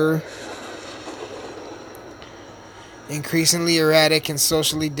accused her increasingly erratic and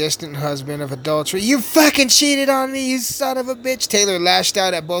socially distant husband of adultery. You fucking cheated on me, you son of a bitch. Taylor lashed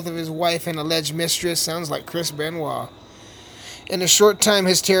out at both of his wife and alleged mistress. Sounds like Chris Benoit. In a short time,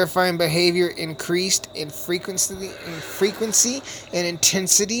 his terrifying behavior increased in frequency and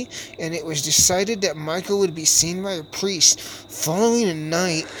intensity, and it was decided that Michael would be seen by a priest. Following a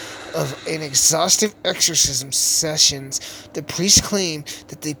night of an exhaustive exorcism sessions, the priest claimed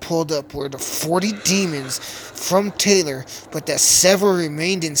that they pulled upward of 40 demons from Taylor, but that several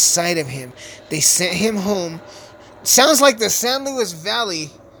remained inside of him. They sent him home. Sounds like the San Luis Valley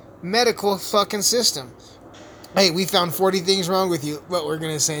medical fucking system. Hey, we found 40 things wrong with you, but we're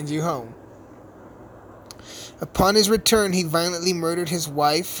going to send you home. Upon his return, he violently murdered his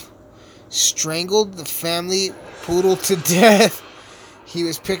wife, strangled the family poodle to death. He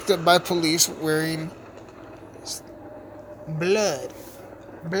was picked up by police wearing blood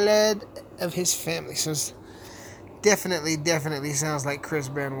of his family. So it's definitely sounds like Chris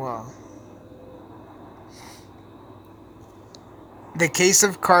Benoit. The case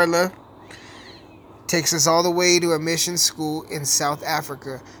of Carla takes us all the way to a mission school in South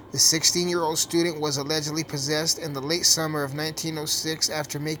Africa. The 16-year-old student was allegedly possessed in the late summer of 1906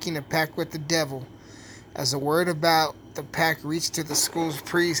 after making a pact with the devil. As the word about the pact reached to the school's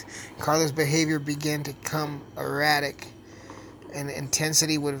priest, Carla's behavior began to become erratic, and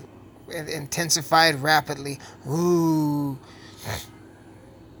intensity would intensified rapidly. Ooh.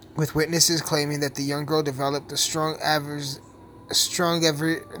 With witnesses claiming that the young girl developed a strong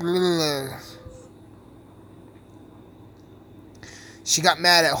She got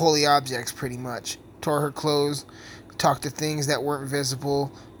mad at holy objects, pretty much. Tore her clothes, talked to things that weren't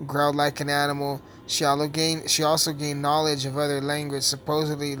visible, growled like an animal. She also gained knowledge of other language,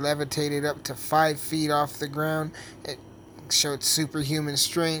 supposedly levitated up to 5 feet off the ground. It showed superhuman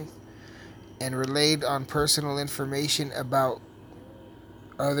strength and relayed on personal information about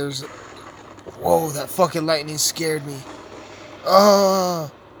others. Whoa, that fucking lightning scared me.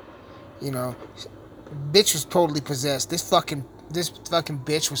 Oh, bitch was totally possessed. This fucking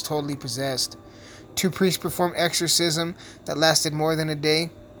bitch was totally possessed. 2 priests performed exorcism that lasted more than a day,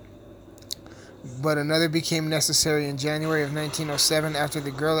 but another became necessary in January of 1907 after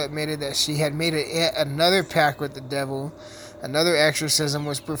the girl admitted that she had made another pact with the devil. Another exorcism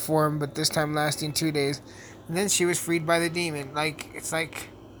was performed, but this time lasting 2 days. And then she was freed by the demon.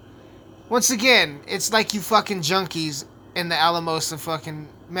 Once again, it's like you fucking junkies in the Alamosa fucking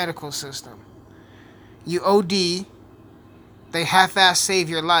medical system. You OD, they half-ass save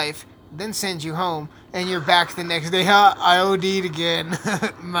your life, then send you home, and you're back the next day. I OD'd again.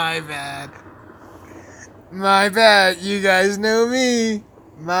 My bad. You guys know me.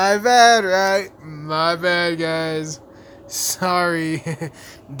 My bad, right? My bad, guys. Sorry.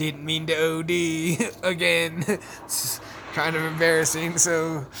 Didn't mean to OD again. It's kind of embarrassing,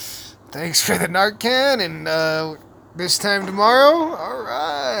 so thanks for the Narcan, and this time tomorrow?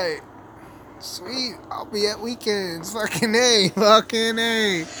 Alright. Sweet. I'll be at weekends. Fucking A.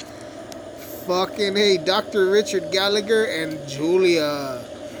 Dr. Richard Gallagher and Julia.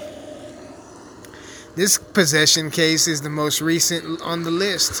 This possession case is the most recent on the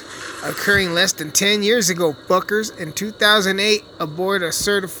list, occurring less than 10 years ago, fuckers. In 2008, aboard a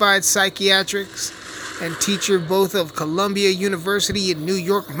certified psychiatrist and teacher both of Columbia University and New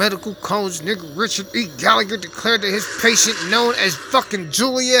York Medical College, nigga Richard E. Gallagher declared that his patient, known as fucking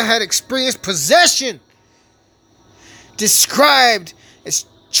Julia, had experienced possession. Described as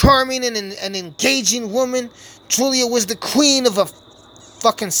charming and an engaging woman, Julia was the queen of a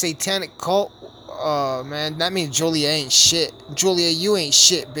fucking satanic cult. Oh, man, that means Julia ain't shit. Julia, you ain't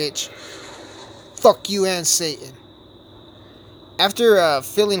shit, bitch. Fuck you and Satan. After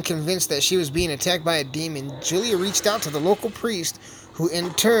feeling convinced that she was being attacked by a demon, Julia reached out to the local priest, who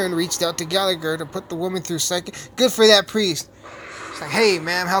in turn reached out to Gallagher to put the woman through psychic. Good for that priest. It's like, hey,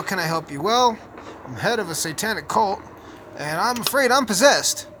 ma'am, how can I help you? Well, I'm head of a satanic cult, and I'm afraid I'm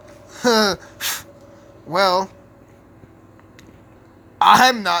possessed. Well,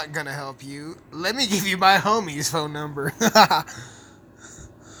 I'm not gonna help you. Let me give you my homie's phone number.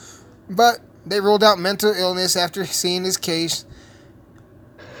 But they ruled out mental illness after seeing his case.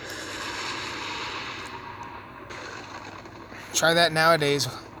 Try that nowadays.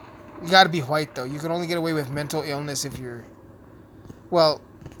 You gotta be white, though. You can only get away with mental illness if you're... Well,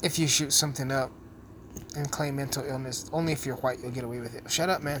 if you shoot something up and claim mental illness. Only if you're white you'll get away with it. Shut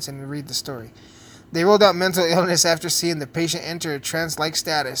up, Manson, and read the story. They ruled out mental illness after seeing the patient enter a trance-like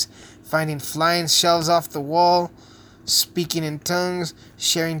status, finding flying shelves off the wall, speaking in tongues,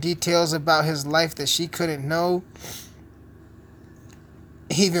 sharing details about his life that she couldn't know.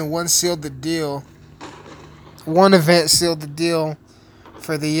 Even one sealed the deal One event sealed the deal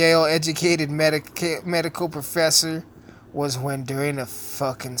for the Yale-educated medical professor was when, during a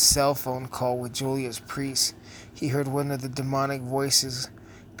fucking cell phone call with Julia's priest, he heard one of the demonic voices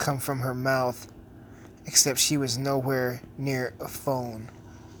come from her mouth, except she was nowhere near a phone.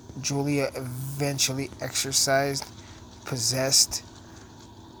 Julia eventually exorcised, possessed,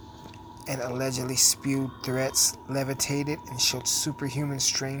 and allegedly spewed threats, levitated, and showed superhuman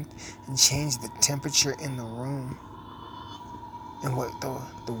strength, and changed the temperature in the room. And what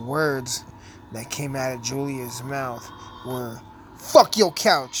the words that came out of Julia's mouth were, "Fuck your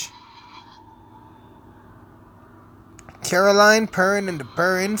couch." Caroline Perrin and the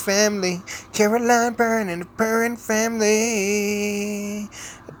Perrin family. Caroline Perrin and the Perrin family.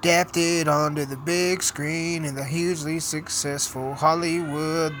 Adapted onto the big screen in the hugely successful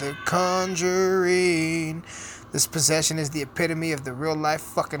Hollywood The Conjuring. This possession is the epitome of the real life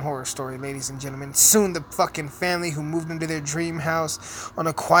fucking horror story, ladies and gentlemen. Soon the fucking family who moved into their dream house on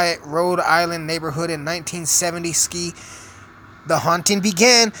a quiet Rhode Island neighborhood in 1970 ski. The haunting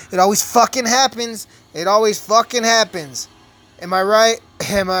began. It always fucking happens. It always fucking happens. Am I right?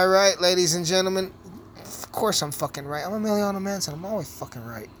 Am I right, ladies and gentlemen? Of course I'm fucking right. I'm Emiliano Manson. I'm always fucking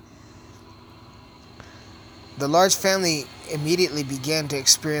right. The large family immediately began to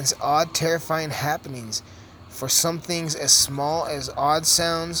experience odd, terrifying happenings. For some things as small as odd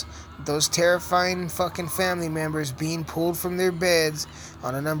sounds, those terrifying fucking family members being pulled from their beds.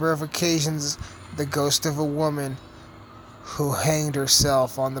 On a number of occasions, the ghost of a woman who hanged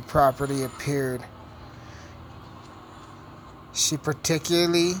herself on the property appeared. She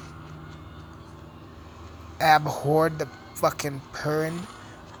particularly abhorred the fucking Perrin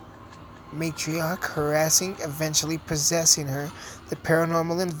matriarch, harassing, eventually possessing her. The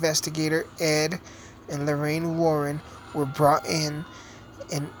paranormal investigator Ed and Lorraine Warren were brought in,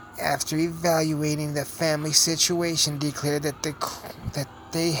 and after evaluating the family situation, declared that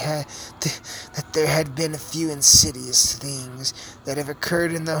there had been a few insidious things that have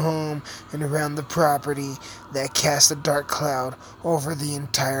occurred in the home and around the property that cast a dark cloud over the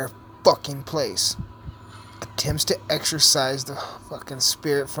entire fucking place. Attempts to exorcise the fucking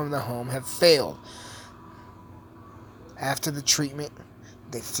spirit from the home have failed. After the treatment,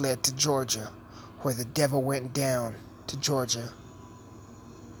 they fled to Georgia, where the devil went down to Georgia.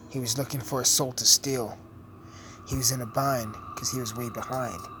 He was looking for a soul to steal. He was in a bind because he was way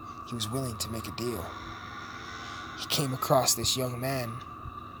behind. He was willing to make a deal. He came across this young man,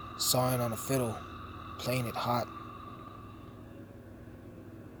 sawing on a fiddle, playing it hot.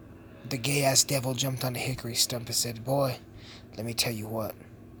 The gay-ass devil jumped on the hickory stump and said, "Boy, let me tell you what."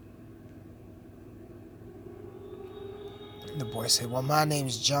 The boy said, "Well, my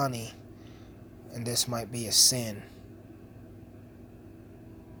name's Johnny, and this might be a sin.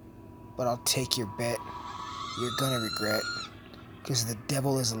 But I'll take your bet. You're gonna regret, because the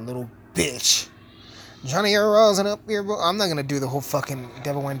devil is a little bitch." Johnny Earl's up here, bro. I'm not gonna do the whole fucking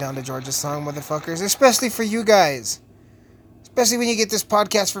Devil Went Down to Georgia song, motherfuckers. Especially for you guys. Especially when you get this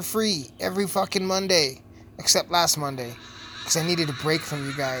podcast for free every fucking Monday. Except last Monday. Because I needed a break from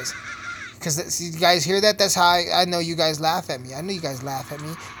you guys. Because you guys hear that? That's how I know you guys laugh at me. I know you guys laugh at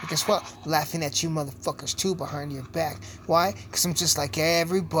me. But guess what? Laughing at you motherfuckers too behind your back. Why? Because I'm just like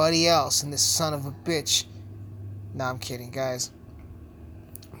everybody else and this son of a bitch. Nah, I'm kidding, guys.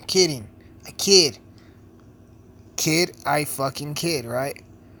 I'm kidding. I kid. Kid, I fucking kid, right?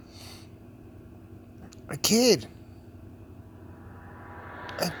 I kid.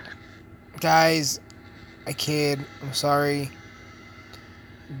 Guys, I kid. I'm sorry.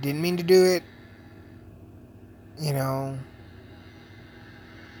 Didn't mean to do it. You know.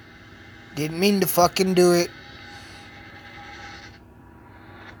 Didn't mean to fucking do it.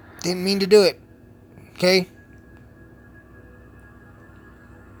 Didn't mean to do it. Okay?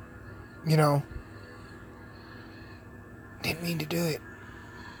 You know. Didn't mean to do it.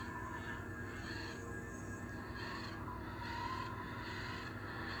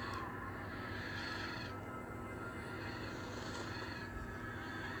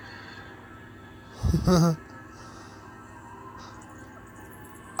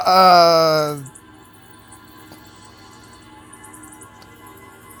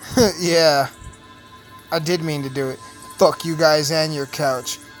 Yeah. I did mean to do it. Fuck you guys and your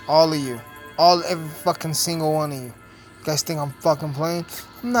couch. All of you. Every fucking single one of you. You guys think I'm fucking playing?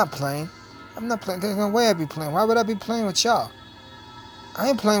 I'm not playing. I'm not playing. There's no way I'd be playing. Why would I be playing with y'all? I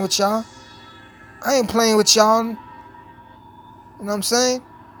ain't playing with y'all. I ain't playing with y'all. You know what I'm saying?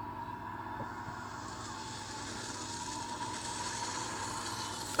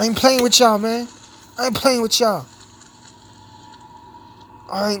 I ain't playing with y'all, man. I ain't playing with y'all.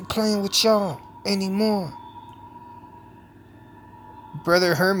 I ain't playing with y'all anymore.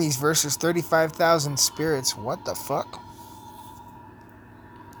 Brother Hermes versus 35,000 spirits. What the fuck?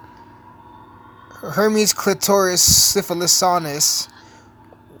 Hermes Clitoris Syphilisanus,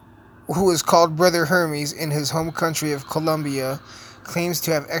 who is called Brother Hermes in his home country of Colombia, claims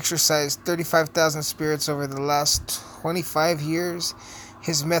to have exorcised 35,000 spirits over the last 25 years.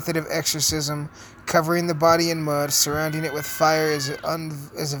 His method of exorcism, covering the body in mud, surrounding it with fire, is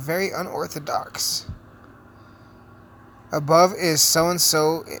a very unorthodox. Above is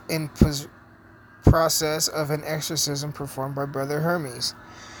so-and-so in process of an exorcism performed by Brother Hermes.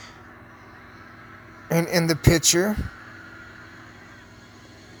 And in the picture,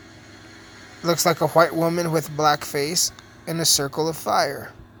 looks like a white woman with black face in a circle of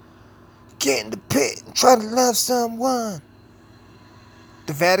fire. Get in the pit and try to love someone.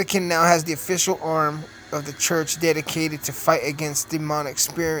 The Vatican now has the official arm of the church dedicated to fight against demonic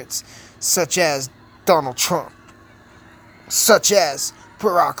spirits, such as Donald Trump, such as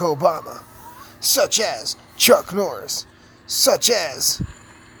Barack Obama, such as Chuck Norris, such as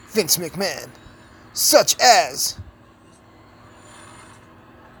Vince McMahon, such as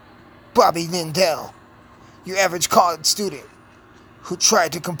Bobby Lindell, your average college student who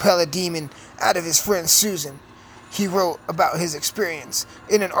tried to compel a demon out of his friend Susan. He wrote about his experience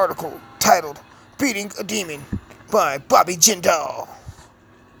in an article titled Beating a Demon by Bobby Jindal.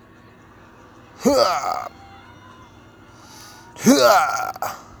 Hua!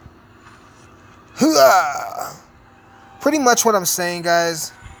 Hua! Hua! Pretty much what I'm saying,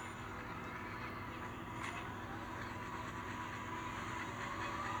 guys,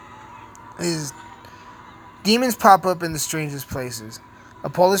 is demons pop up in the strangest places. A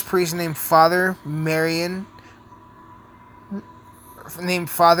Polish priest named Father Marian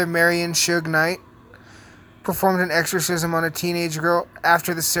Suge Knight performed an exorcism on a teenage girl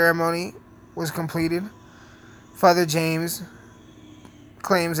after the ceremony was completed. Father James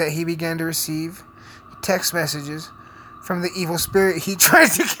claims that he began to receive text messages from the evil spirit he tried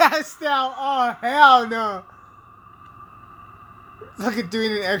to cast out. Oh, hell no. Look at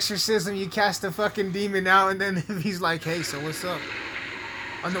doing an exorcism, you cast a fucking demon out, and then he's like, hey, so what's up?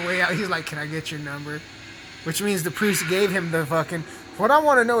 On the way out, he's like, can I get your number? Which means the priest gave him the fucking... What I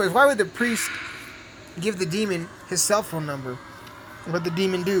want to know is, why would the priest give the demon his cell phone number? What'd the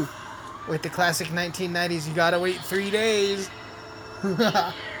demon do? With the classic 1990s, you gotta wait 3 days.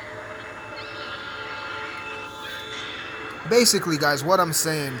 Basically, guys, what I'm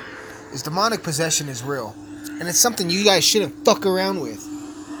saying is demonic possession is real. And it's something you guys shouldn't fuck around with.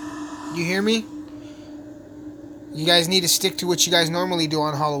 You hear me? You guys need to stick to what you guys normally do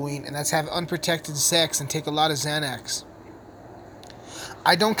on Halloween, and that's have unprotected sex and take a lot of Xanax.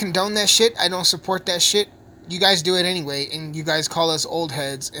 I don't condone that shit. I don't support that shit. You guys do it anyway, and you guys call us old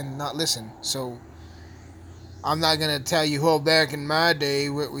heads and not listen. So, I'm not going to tell you, oh, back in my day,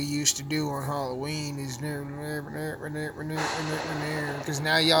 what we used to do on Halloween is... Because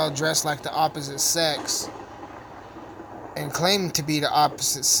now y'all dress like the opposite sex and claim to be the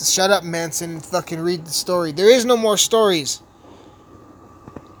opposites. Shut up, Manson. Fucking read the story. There is no more stories.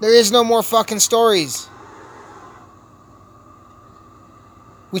 There is no more fucking stories.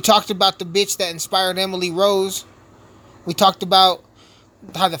 We talked about the bitch that inspired Emily Rose. We talked about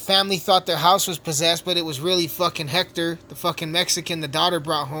how the family thought their house was possessed, but it was really fucking Hector, the fucking Mexican the daughter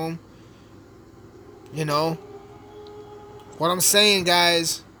brought home. You know? What I'm saying,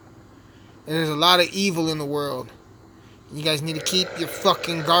 guys, there's a lot of evil in the world. You guys need to keep your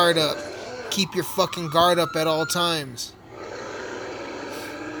fucking guard up. Keep your fucking guard up at all times.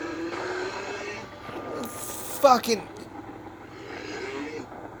 Fucking...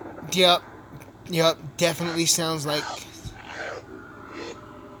 Yep, definitely sounds like...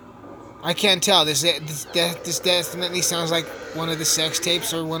 I can't tell. This definitely sounds like one of the sex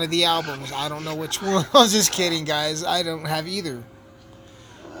tapes or one of the albums. I don't know which one. I was just kidding, guys. I don't have either.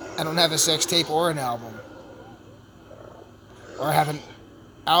 I don't have a sex tape or an album. Or I have an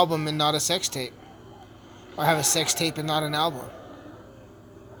album and not a sex tape. Or I have a sex tape and not an album.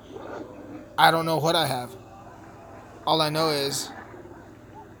 I don't know what I have. All I know is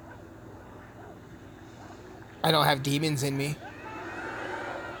I don't have demons in me.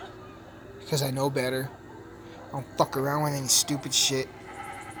 Because I know better. I don't fuck around with any stupid shit.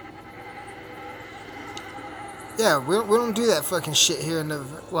 Yeah, we don't do that fucking shit here in the...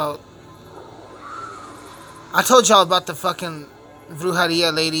 Well, I told y'all about the fucking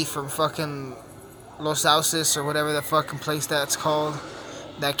Brujeria lady from fucking Los Sauces or whatever the fucking place that's called.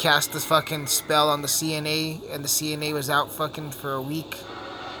 That cast this fucking spell on the CNA, and the CNA was out fucking for a week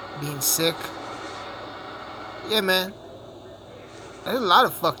being sick. Yeah, man. There's a lot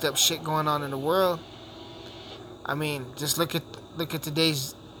of fucked up shit going on in the world. I mean, just look at look at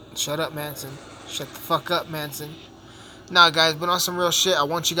today's. Shut up, Manson. Shut the fuck up, Manson. Nah, guys, but on some real shit, I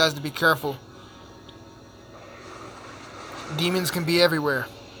want you guys to be careful. Demons can be everywhere,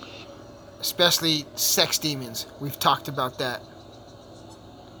 especially sex demons. We've talked about that.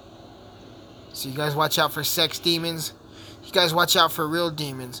 So you guys watch out for sex demons. You guys watch out for real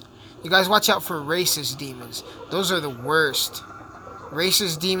demons. You guys watch out for racist demons. Those are the worst.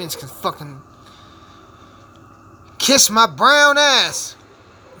 Racist demons can fucking kiss my brown ass.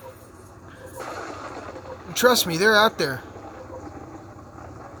 And trust me, they're out there.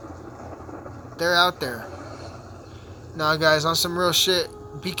 They're out there. Nah, guys, on some real shit,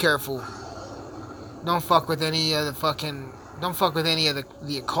 be careful. Don't fuck with any of the fucking... Don't fuck with any of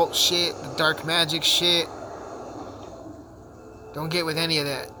the occult shit, the dark magic shit. Don't get with any of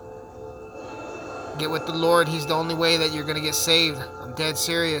that. Get with the Lord. He's the only way that you're gonna get saved. I'm dead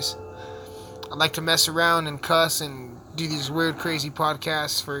serious. I like to mess around and cuss and do these weird, crazy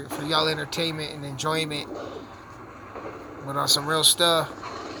podcasts for y'all entertainment and enjoyment. But on some real stuff.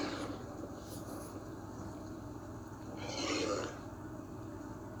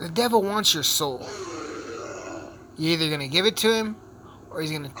 The devil wants your soul. You're either going to give it to him, or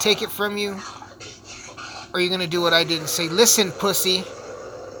he's going to take it from you, or you're going to do what I did and say, listen, pussy,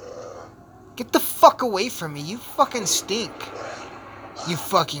 get the fuck away from me. You fucking stink. You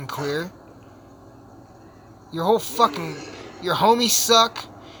fucking queer. Your homies suck.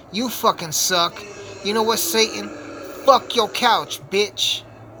 You fucking suck. You know what, Satan? Fuck your couch, bitch.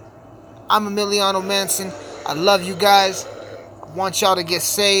 I'm Emiliano Manson. I love you guys. I want y'all to get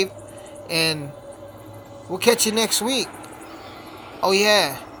saved, and we'll catch you next week. Oh,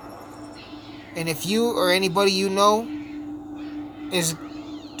 yeah. And if you or anybody you know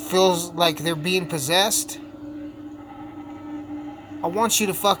feels like they're being possessed, I want you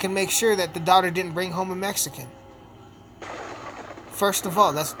to fucking make sure that the daughter didn't bring home a Mexican. First of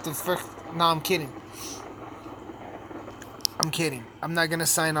all, that's the first... No, I'm kidding. I'm kidding. I'm not gonna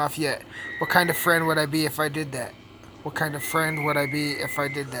sign off yet. What kind of friend would I be if I did that? What kind of friend would I be if I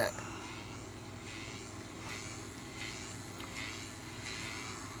did that?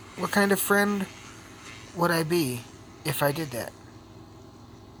 What kind of friend would I be if I did that?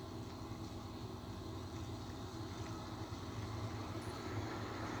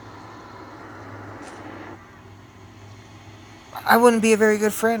 I wouldn't be a very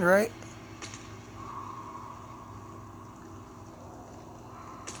good friend, right?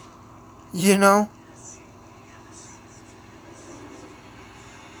 You know?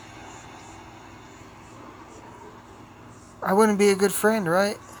 I wouldn't be a good friend,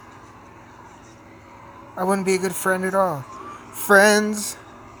 right? I wouldn't be a good friend at all. Friends.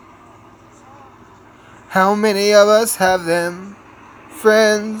 How many of us have them?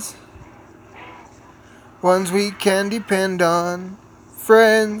 Friends. Ones we can depend on.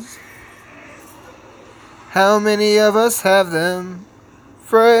 Friends. How many of us have them?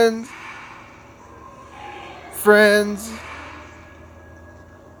 Friends. Friends.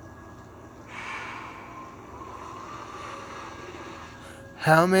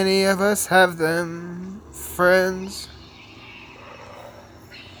 How many of us have them? Friends.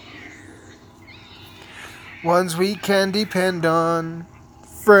 Ones we can depend on.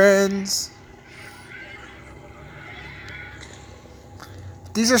 Friends.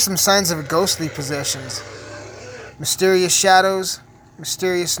 These are some signs of ghostly possessions. Mysterious shadows,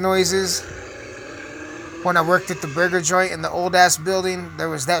 mysterious noises. When I worked at the burger joint in the old ass building, there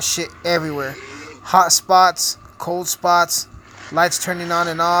was that shit everywhere. Hot spots, cold spots, lights turning on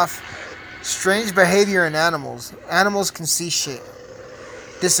and off. Strange behavior in animals. Animals can see shit.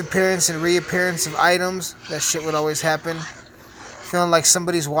 Disappearance and reappearance of items. That shit would always happen. Feeling like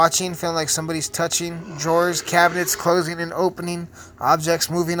somebody's watching, feeling like somebody's touching. Drawers, cabinets closing and opening.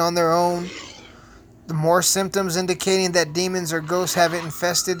 Objects moving on their own. The more symptoms indicating that demons or ghosts have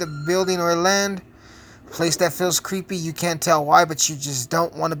infested the building or land. A place that feels creepy, you can't tell why, but you just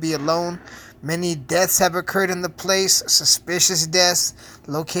don't want to be alone. Many deaths have occurred in the place. Suspicious deaths.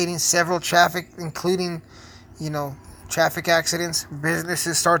 Locating several traffic, including, traffic accidents.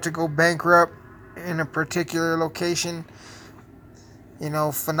 Businesses start to go bankrupt in a particular location.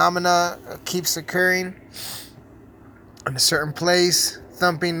 Phenomena keeps occurring in a certain place.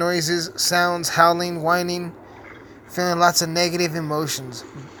 Thumping noises, sounds, howling, whining. Feeling lots of negative emotions.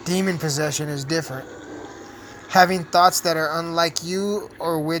 Demon possession is different. Having thoughts that are unlike you,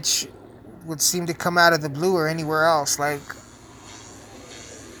 or which would seem to come out of the blue or anywhere else. Like,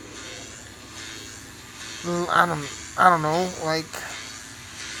 I don't know, like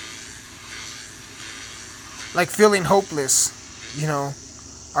feeling hopeless,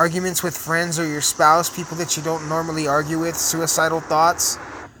 arguments with friends or your spouse, people that you don't normally argue with, suicidal thoughts,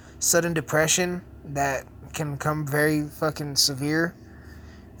 sudden depression that can come very fucking severe,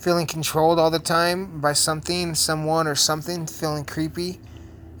 feeling controlled all the time by something, someone, or something, feeling creepy,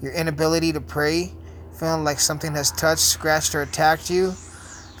 your inability to pray, feeling like something has touched, scratched, or attacked you,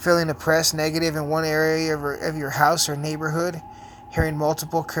 feeling oppressed, negative in one area of your house or neighborhood, hearing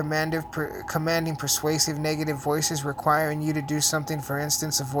multiple commanding, persuasive negative voices requiring you to do something. For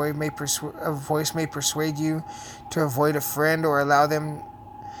instance, a voice may persuade you to avoid a friend or allow them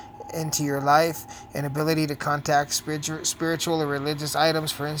into your life. An ability to contact spiritual or religious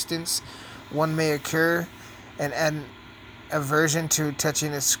items, for instance, one may occur, and an aversion to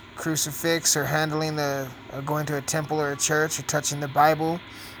touching a crucifix or or going to a temple or a church or touching the Bible.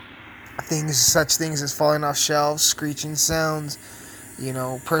 Such things as falling off shelves, screeching sounds,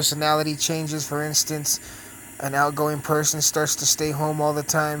 personality changes. For instance, an outgoing person starts to stay home all the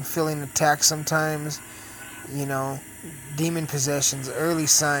time, feeling attacked sometimes, demon possessions, early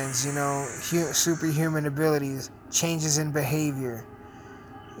signs, superhuman abilities, changes in behavior.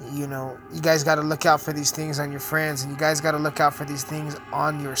 You guys got to look out for these things on your friends, and you guys got to look out for these things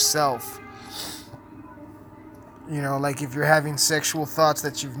on yourself. Like if you're having sexual thoughts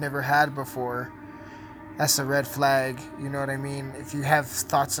that you've never had before, that's a red flag. You know what I mean? If you have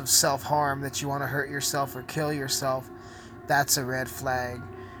thoughts of self-harm, that you want to hurt yourself or kill yourself, that's a red flag.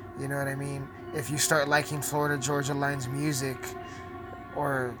 You know what I mean? If you start liking Florida Georgia Line's music,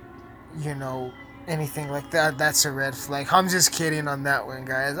 or, anything like that, that's a red flag. I'm just kidding on that one,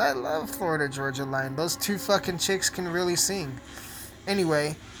 guys. I love Florida Georgia Line. Those two fucking chicks can really sing.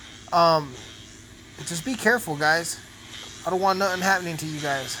 Anyway, just be careful, guys. I don't want nothing happening to you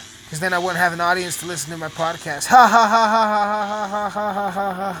guys, because then I wouldn't have an audience to listen to my podcast. Ha ha ha ha ha ha ha ha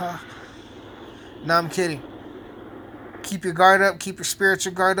ha ha ha. No, I'm kidding. Keep your guard up. Keep your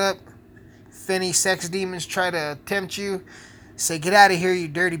spiritual guard up. If any sex demons try to tempt you, say, get out of here, you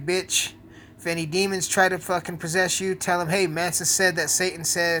dirty bitch. If any demons try to fucking possess you, tell them, hey, Manson said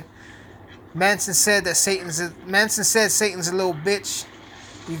Satan's a little bitch.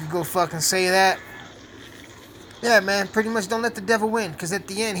 You could go fucking say that. Yeah, man, pretty much don't let the devil win, because at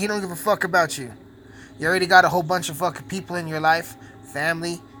the end, he don't give a fuck about you. You already got a whole bunch of fucking people in your life.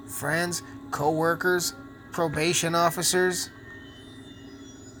 Family, friends, co-workers, probation officers.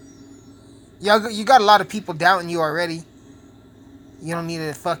 You got a lot of people doubting you already. You don't need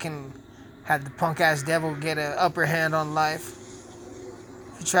to fucking have the punk-ass devil get an upper hand on life.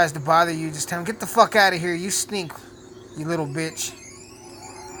 If he tries to bother you, just tell him, get the fuck out of here, you stink, you little bitch.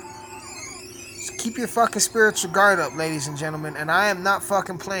 So keep your fucking spiritual guard up, ladies and gentlemen, and I am not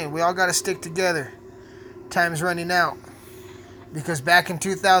fucking playing. We all gotta stick together. Time's running out. Because back in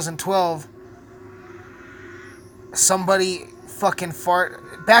 2012, somebody fucking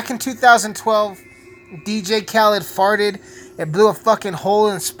Back in 2012, DJ Khaled farted. It blew a fucking hole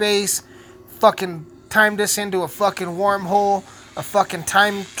in space. Fucking timed us into a fucking wormhole. A fucking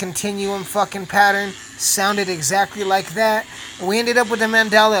time continuum fucking pattern. Sounded exactly like that. And we ended up with the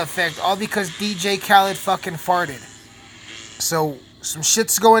Mandela effect. All because DJ Khaled fucking farted. So, some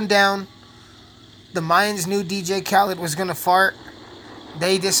shit's going down. The Mayans knew DJ Khaled was gonna fart.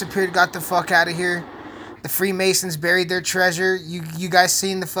 They disappeared, got the fuck out of here. The Freemasons buried their treasure. You guys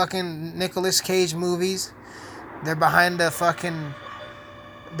seen the fucking Nicolas Cage movies? They're behind the fucking...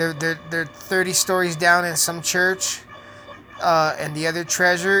 They're 30 stories down in some church. And the other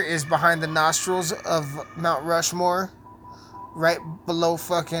treasure is behind the nostrils of Mount Rushmore. Right below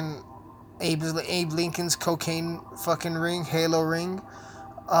fucking Abe Lincoln's cocaine fucking ring, halo ring.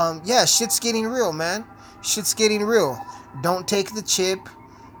 Yeah, shit's getting real, man. Shit's getting real. Don't take the chip.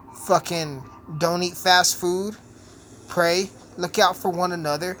 Fucking don't eat fast food. Pray. Look out for one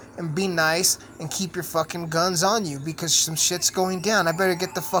another. And be nice. And keep your fucking guns on you. Because some shit's going down. I better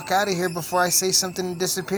get the fuck out of here before I say something and disappear.